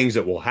one of the things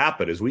that will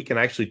happen is we can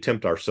actually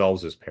tempt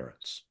ourselves as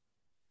parents.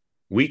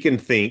 We can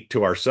think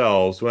to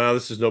ourselves, well,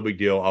 this is no big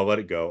deal. I'll let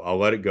it go. I'll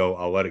let it go.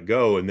 I'll let it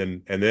go. And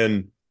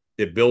then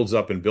it builds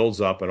up and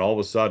builds up. And all of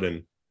a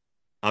sudden,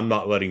 I'm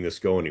not letting this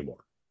go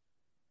anymore.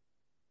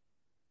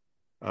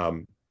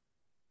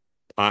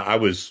 I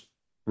was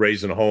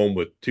raised in a home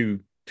with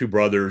two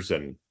brothers,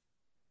 and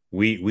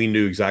we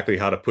knew exactly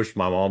how to push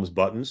my mom's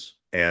buttons.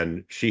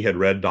 And she had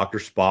read Dr.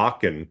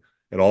 Spock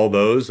and all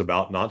those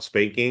about not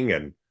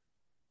spanking,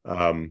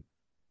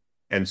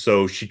 and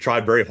so she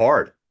tried very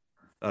hard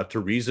to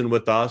reason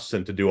with us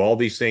and to do all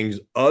these things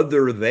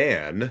other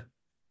than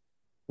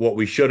what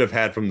we should have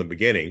had from the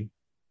beginning,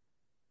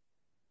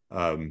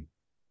 a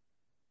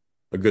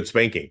good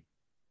spanking.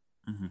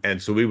 Mm-hmm.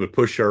 And so we would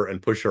push her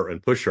and push her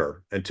and push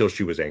her until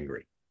she was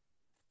angry.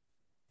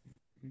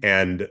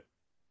 And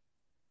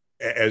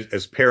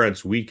as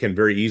parents, we can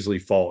very easily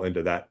fall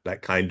into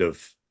that kind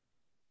of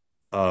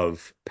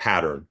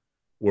pattern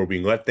where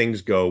we let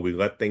things go, we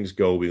let things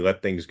go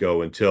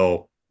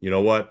until, you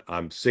know what,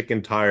 I'm sick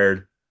and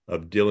tired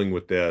of dealing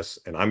with this,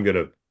 and I'm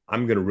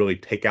gonna really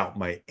take out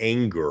my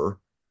anger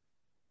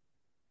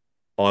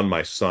on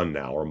my son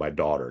now or my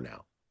daughter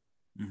now.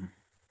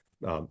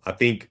 Mm-hmm. I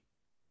think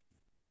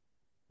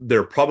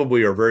there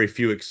probably are very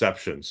few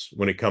exceptions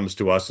when it comes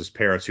to us as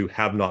parents who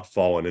have not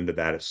fallen into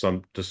that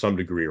to some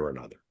degree or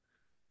another.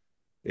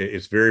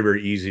 It's very,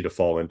 very easy to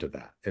fall into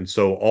that. And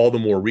so all the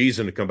more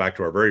reason to come back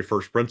to our very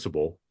first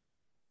principle.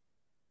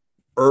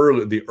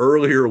 The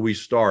earlier we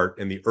start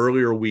and the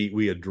earlier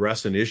we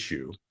address an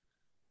issue,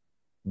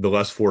 the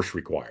less force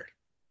required.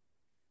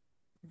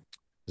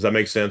 Does that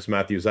make sense,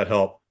 Matthew? Does that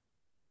help?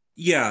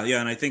 Yeah.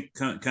 And I think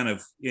kind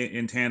of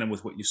in tandem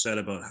with what you said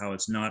about how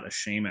it's not a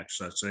shame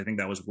exercise. So I think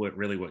that was what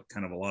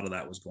kind of a lot of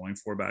that was going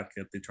for back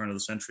at the turn of the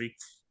century,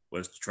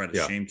 was to try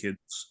to shame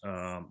kids.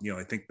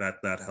 I think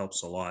that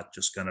helps a lot,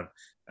 just kind of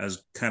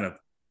as kind of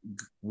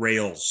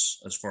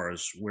rails as far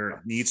as where it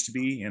needs to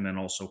be, and then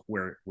also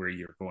where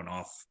you're going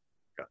off,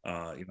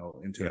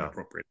 into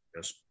inappropriate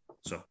areas.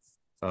 So,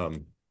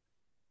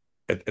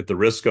 at the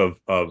risk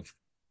of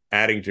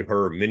adding to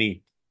her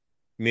many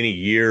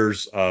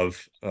years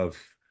of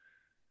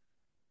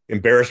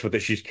embarrassment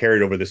that she's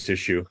carried over this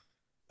issue,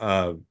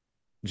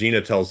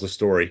 Gina tells the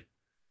story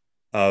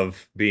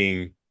of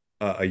being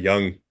a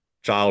young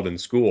child in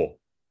school,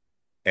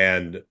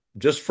 and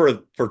just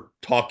for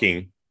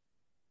talking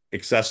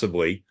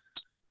excessively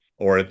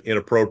or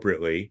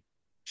inappropriately,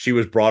 she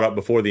was brought up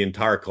before the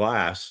entire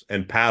class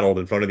and paddled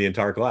in front of the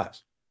entire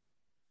class.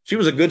 She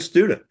was a good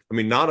student. I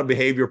mean, not a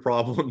behavior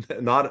problem,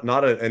 not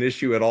an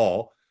issue at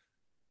all.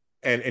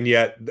 And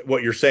yet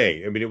what you're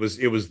saying, I mean, it was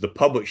the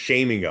public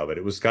shaming of it.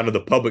 It was kind of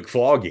the public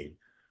flogging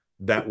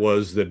that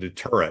was the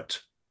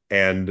deterrent.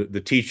 And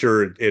the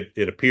teacher,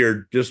 it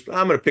appeared, just,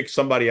 I'm going to pick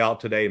somebody out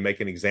today and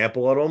make an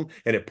example of them.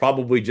 And it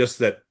probably just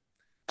that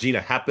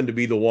Gina happened to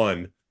be the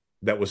one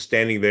that was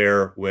standing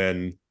there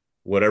when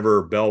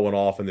whatever bell went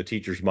off in the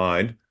teacher's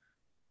mind.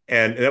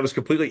 And that was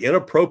completely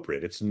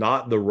inappropriate. It's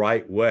not the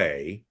right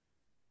way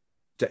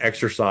to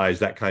exercise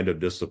that kind of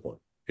discipline.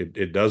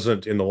 It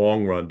doesn't, in the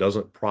long run,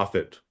 doesn't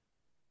profit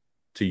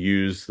to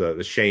use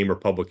the shame or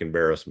public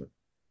embarrassment.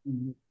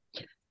 Mm-hmm.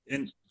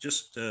 And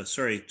just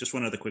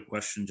one other quick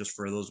question, just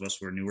for those of us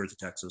who are newer to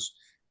Texas.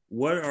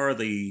 What are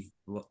the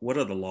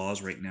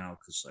laws right now?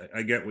 Because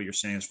I get what you're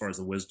saying as far as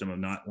the wisdom of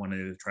not wanting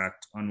to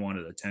attract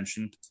unwanted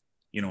attention,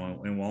 in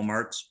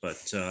Walmarts,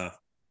 but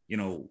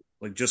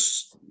like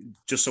just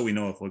so we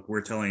know, if like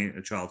we're telling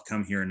a child,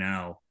 come here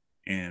now,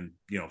 and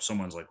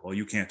someone's like, well,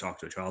 you can't talk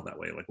to a child that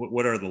way. Like,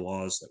 what are the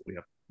laws that we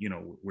have?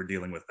 We're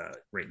dealing with that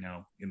right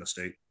now in the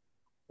state.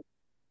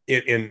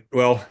 And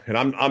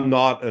I'm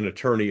not an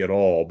attorney at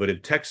all, but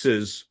in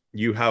Texas,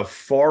 you have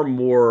far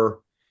more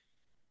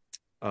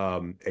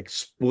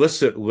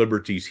explicit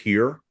liberties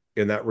here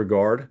in that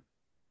regard.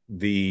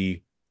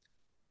 The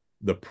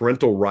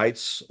parental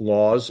rights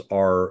laws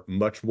are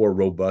much more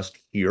robust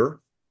here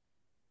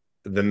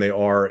than they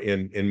are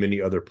in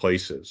many other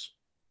places.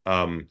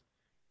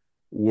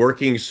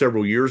 Working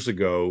several years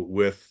ago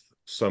with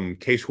some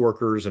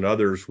caseworkers and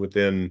others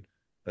within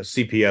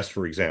CPS,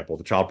 for example,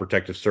 the Child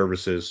Protective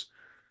Services,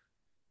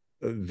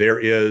 there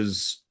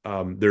is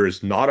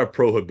not a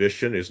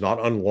prohibition. It's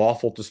not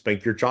unlawful to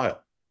spank your child.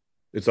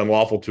 It's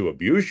unlawful to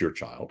abuse your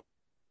child.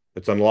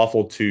 It's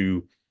unlawful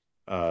to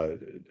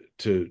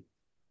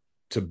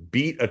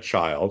beat a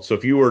child. So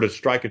if you were to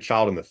strike a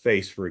child in the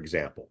face, for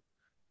example,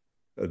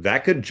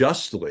 that could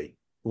justly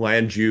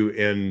land you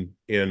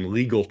in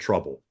legal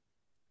trouble.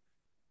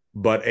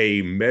 But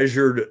a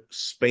measured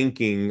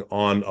spanking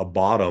on a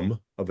bottom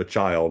of a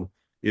child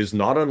is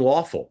not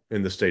unlawful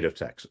in the state of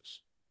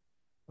Texas.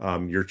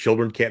 Your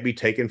children can't be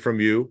taken from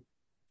you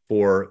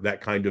for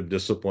that kind of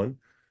discipline.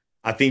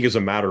 I think as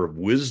a matter of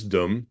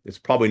wisdom, it's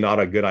probably not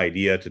a good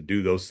idea to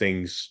do those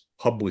things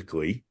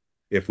publicly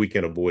if we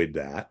can avoid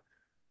that.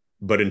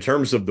 But in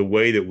terms of the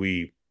way that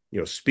we,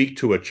 speak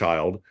to a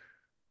child,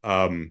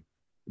 the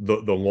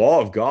law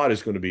of God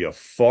is going to be a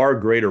far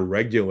greater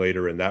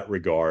regulator in that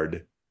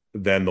regard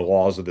than the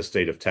laws of the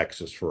state of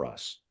Texas for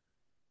us.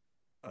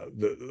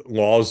 The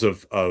laws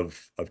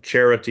of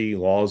charity,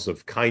 laws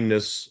of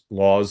kindness,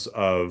 laws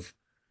of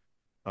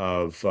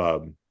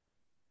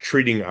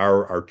treating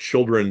our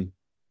children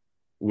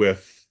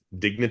with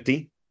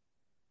dignity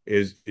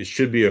it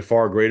should be a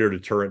far greater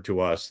deterrent to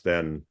us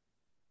than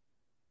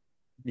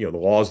the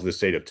laws of the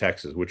state of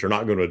Texas, which are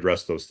not going to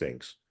address those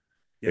things.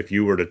 If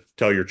you were to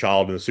tell your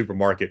child in the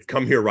supermarket,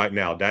 come here right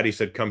now, Daddy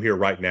said come here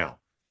right now,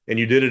 and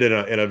you did it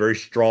in a very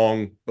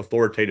strong,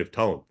 authoritative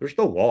tone, there's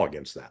no law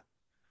against that.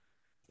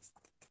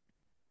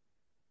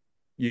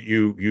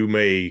 you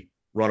may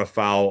run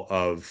afoul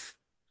of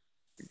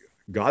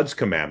God's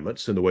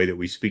commandments in the way that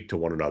we speak to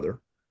one another.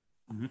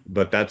 Mm-hmm.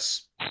 But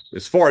that's,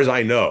 as far as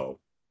I know,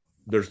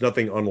 there's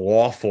nothing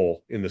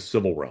unlawful in the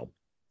civil realm.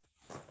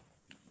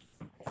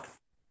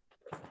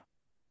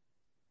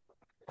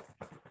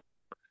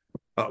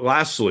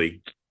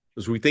 Lastly,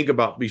 as we think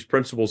about these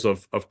principles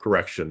of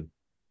correction,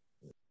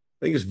 I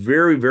think it's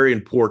very, very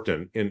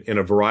important in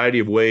a variety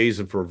of ways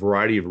and for a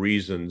variety of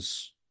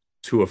reasons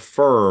to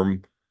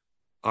affirm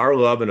our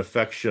love and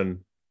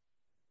affection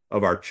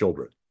of our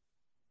children.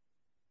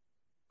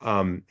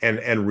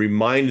 And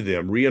remind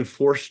them,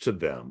 reinforce to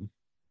them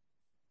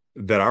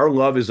that our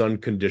love is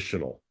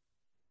unconditional,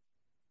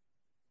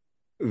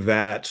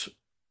 that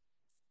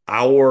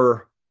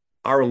our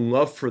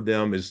love for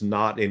them is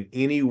not in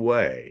any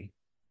way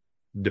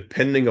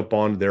depending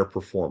upon their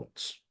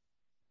performance.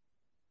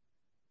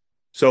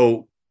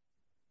 So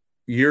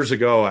years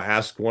ago, I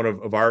asked one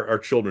of our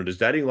children, does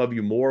Daddy love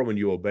you more when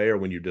you obey or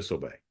when you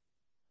disobey?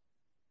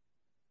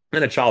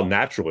 And a child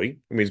naturally,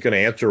 he's going to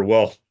answer,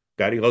 well,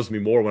 Daddy loves me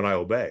more when I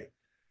obey.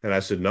 And I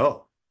said,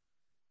 no,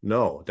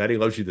 Daddy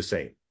loves you the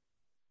same.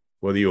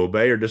 Whether you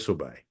obey or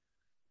disobey,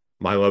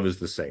 my love is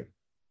the same.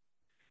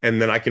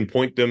 And then I can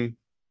point them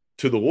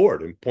to the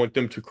Lord and point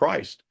them to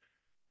Christ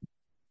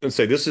and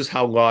say, this is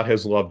how God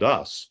has loved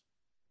us.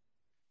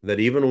 That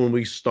even when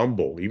we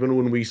stumble, even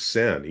when we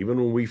sin, even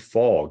when we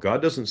fall,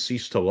 God doesn't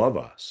cease to love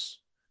us.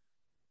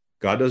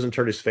 God doesn't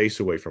turn his face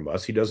away from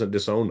us. He doesn't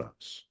disown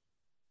us.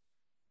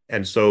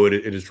 And so it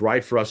is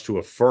right for us to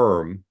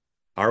affirm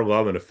our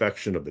love and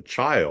affection of the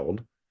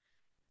child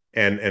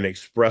and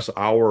express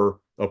our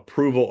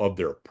approval of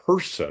their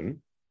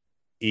person,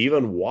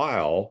 even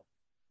while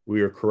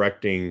we are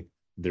correcting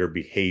their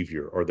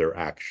behavior or their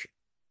action.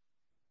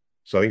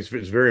 So I think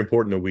it's very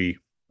important that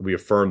we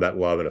affirm that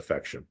love and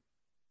affection.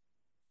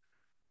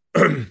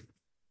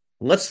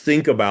 Let's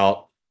think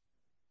about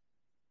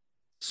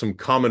some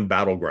common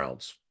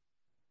battlegrounds.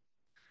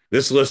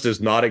 This list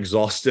is not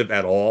exhaustive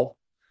at all.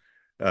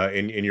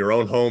 In your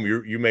own home,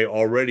 you may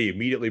already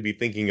immediately be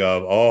thinking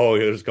of,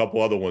 there's a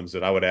couple other ones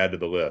that I would add to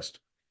the list.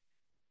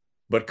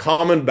 But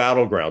common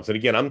battlegrounds, and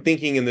again, I'm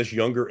thinking in this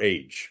younger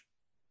age.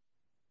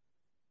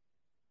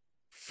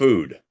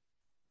 Food's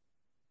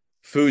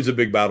a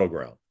big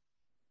battleground.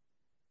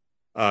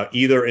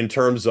 Either in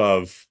terms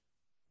of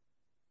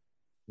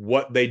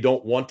what they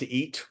don't want to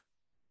eat,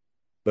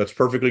 that's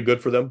perfectly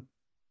good for them,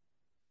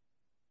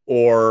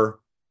 or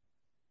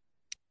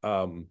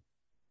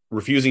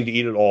refusing to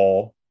eat at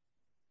all,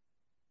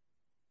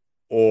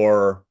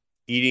 or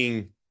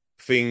eating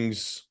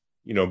things,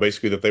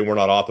 basically that they were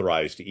not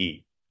authorized to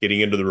eat,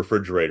 getting into the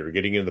refrigerator,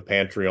 getting into the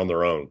pantry on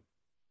their own,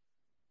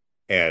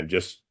 and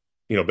just,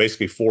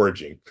 basically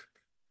foraging.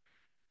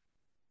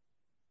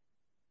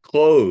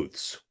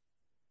 Clothes.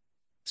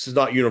 This is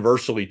not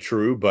universally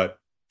true, but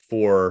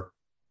for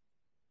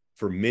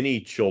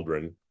many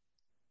children,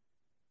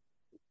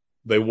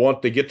 they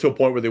get to a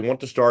point where they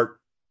want to start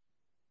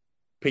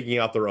picking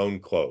out their own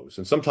clothes.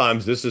 And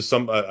sometimes this is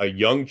a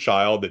young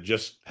child that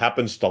just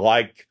happens to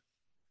like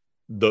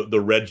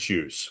the red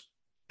shoes.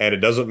 And it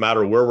doesn't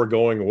matter where we're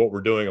going or what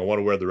we're doing, I want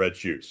to wear the red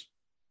shoes.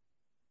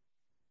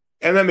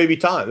 And there may be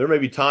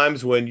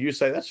times when you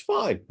say, that's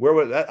fine.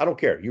 Wear that. I don't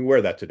care. You can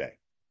wear that today.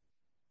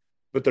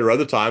 But there are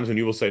other times when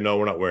you will say, no,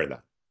 we're not wearing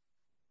that.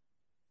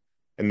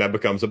 And that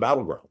becomes a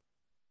battleground.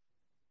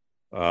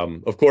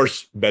 Of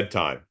course,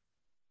 bedtime.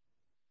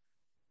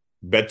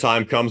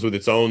 Bedtime comes with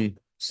its own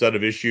set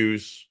of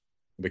issues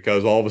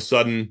because all of a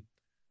sudden,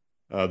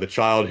 the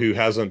child who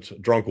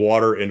hasn't drunk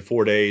water in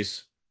 4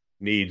 days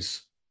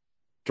needs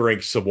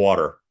drinks of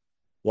water,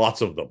 lots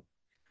of them.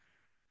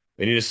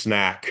 They need a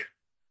snack.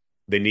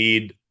 They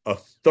need a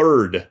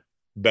third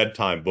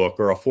bedtime book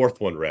or a fourth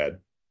one read.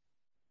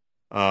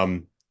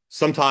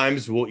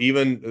 Sometimes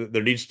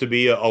there needs to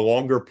be a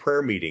longer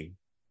prayer meeting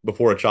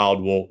before a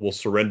child will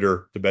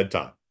surrender to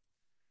bedtime.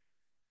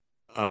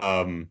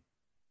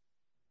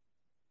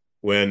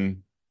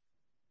 When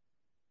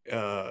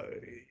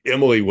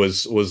Emily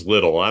was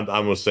little, I'm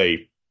going to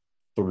say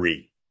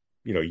 3,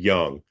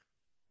 young,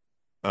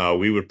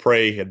 we would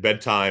pray at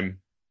bedtime,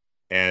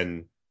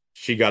 and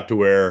she got to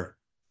where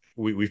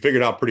we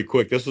figured out pretty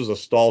quick this was a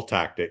stall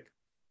tactic.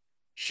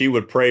 She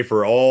would pray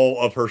for all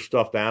of her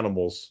stuffed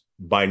animals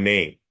by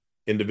name,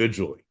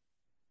 individually.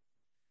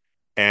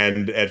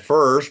 And at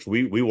first,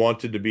 we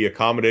wanted to be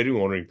accommodating. We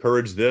wanted to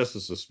encourage this.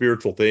 It's a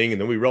spiritual thing. And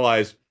then we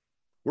realized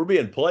we're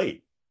being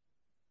played.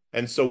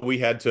 And so we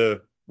had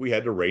to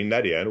rein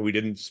that in. We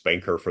didn't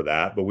spank her for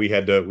that, but we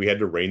had to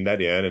rein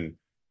that in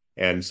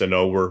and say,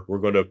 no, we're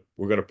going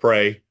to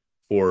pray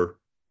for,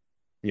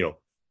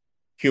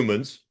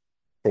 humans,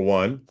 for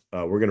one.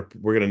 We're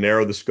going to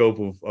narrow the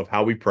scope of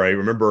how we pray.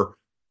 Remember,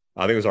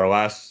 I think it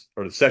was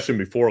the session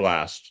before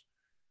last,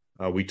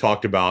 we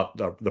talked about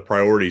the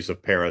priorities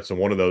of parents, and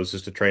one of those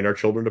is to train our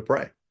children to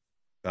pray.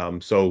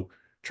 So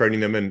training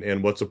them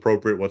in what's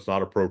appropriate, what's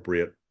not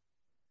appropriate.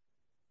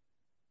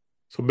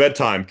 So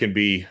bedtime can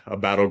be a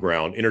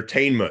battleground.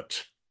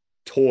 Entertainment,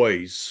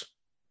 toys.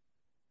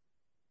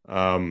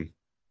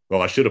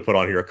 Well, I should have put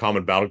on here a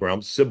common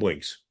battleground: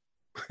 siblings.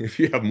 If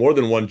you have more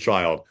than one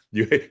child,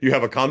 you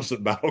have a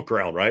constant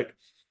battleground, right?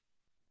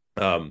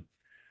 The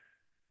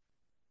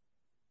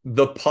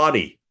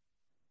potty.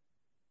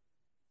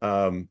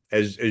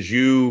 As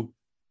you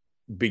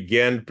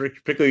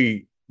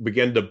particularly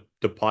begin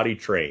to potty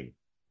train,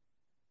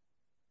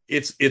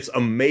 it's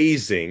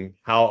amazing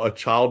how a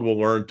child will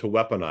learn to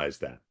weaponize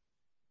that.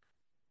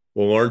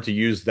 Will learn to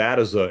use that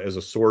as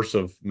a source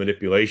of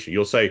manipulation.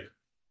 You'll say,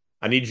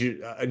 I need you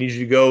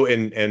to go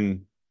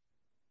and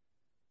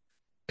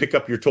pick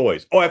up your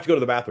toys. Oh, I have to go to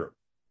the bathroom.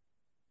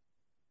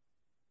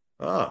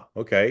 Ah,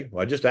 okay.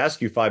 Well, I just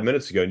asked you 5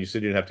 minutes ago and you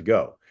said you didn't have to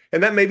go.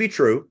 And that may be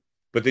true,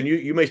 but then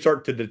you may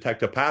start to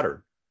detect a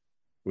pattern.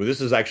 Well,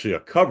 this is actually a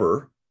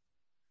cover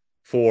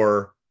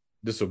for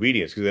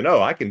disobedience, because they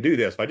know I can do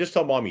this. If I just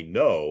tell mommy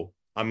no,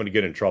 I'm going to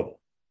get in trouble.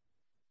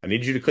 I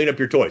need you to clean up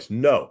your toys.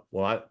 No.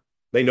 Well,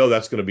 they know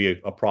that's going to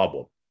be a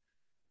problem.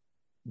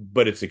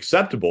 But it's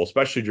acceptable,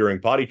 especially during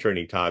potty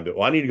training time, that,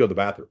 well, I need to go to the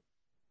bathroom.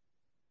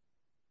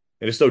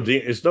 And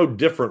it's no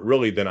different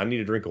really than I need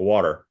to drink of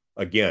water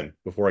again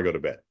before I go to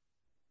bed.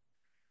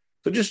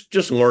 So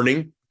just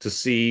learning to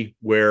see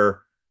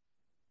where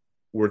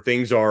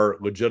things are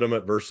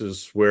legitimate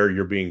versus where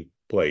you're being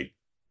played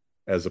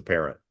as a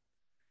parent.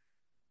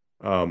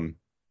 What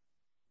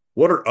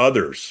are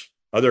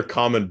other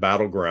common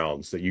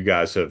battlegrounds that you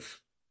guys have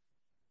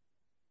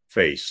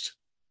faced?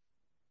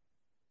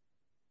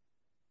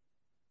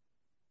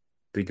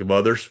 Think of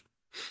others.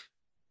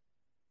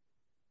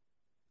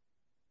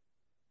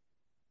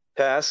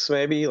 Tasks,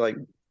 maybe like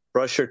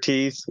brush your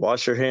teeth,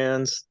 wash your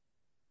hands.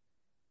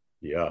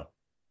 Yeah,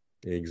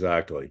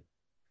 exactly.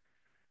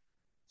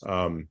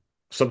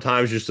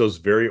 Sometimes just those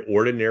very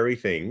ordinary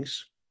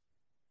things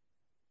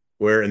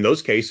where in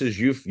those cases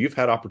you've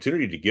had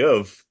opportunity to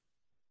give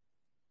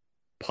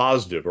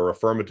positive or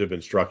affirmative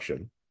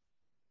instruction,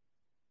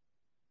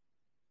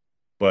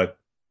 but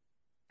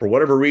for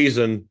whatever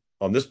reason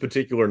on this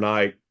particular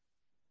night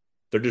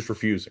they're just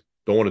refusing,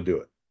 don't want to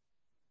do it,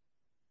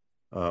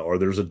 or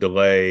there's a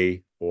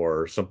delay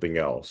or something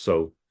else.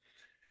 So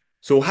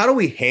how do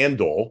we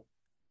handle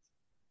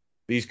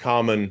these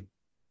common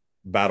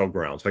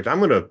battlegrounds? In fact,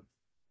 I'm gonna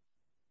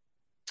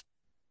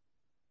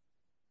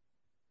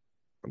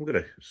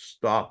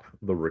stop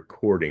the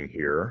recording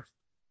here.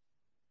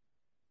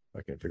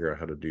 I can figure out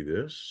how to do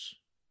this.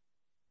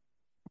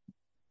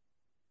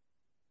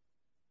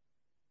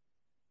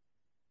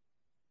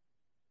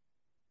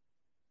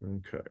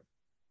 Okay.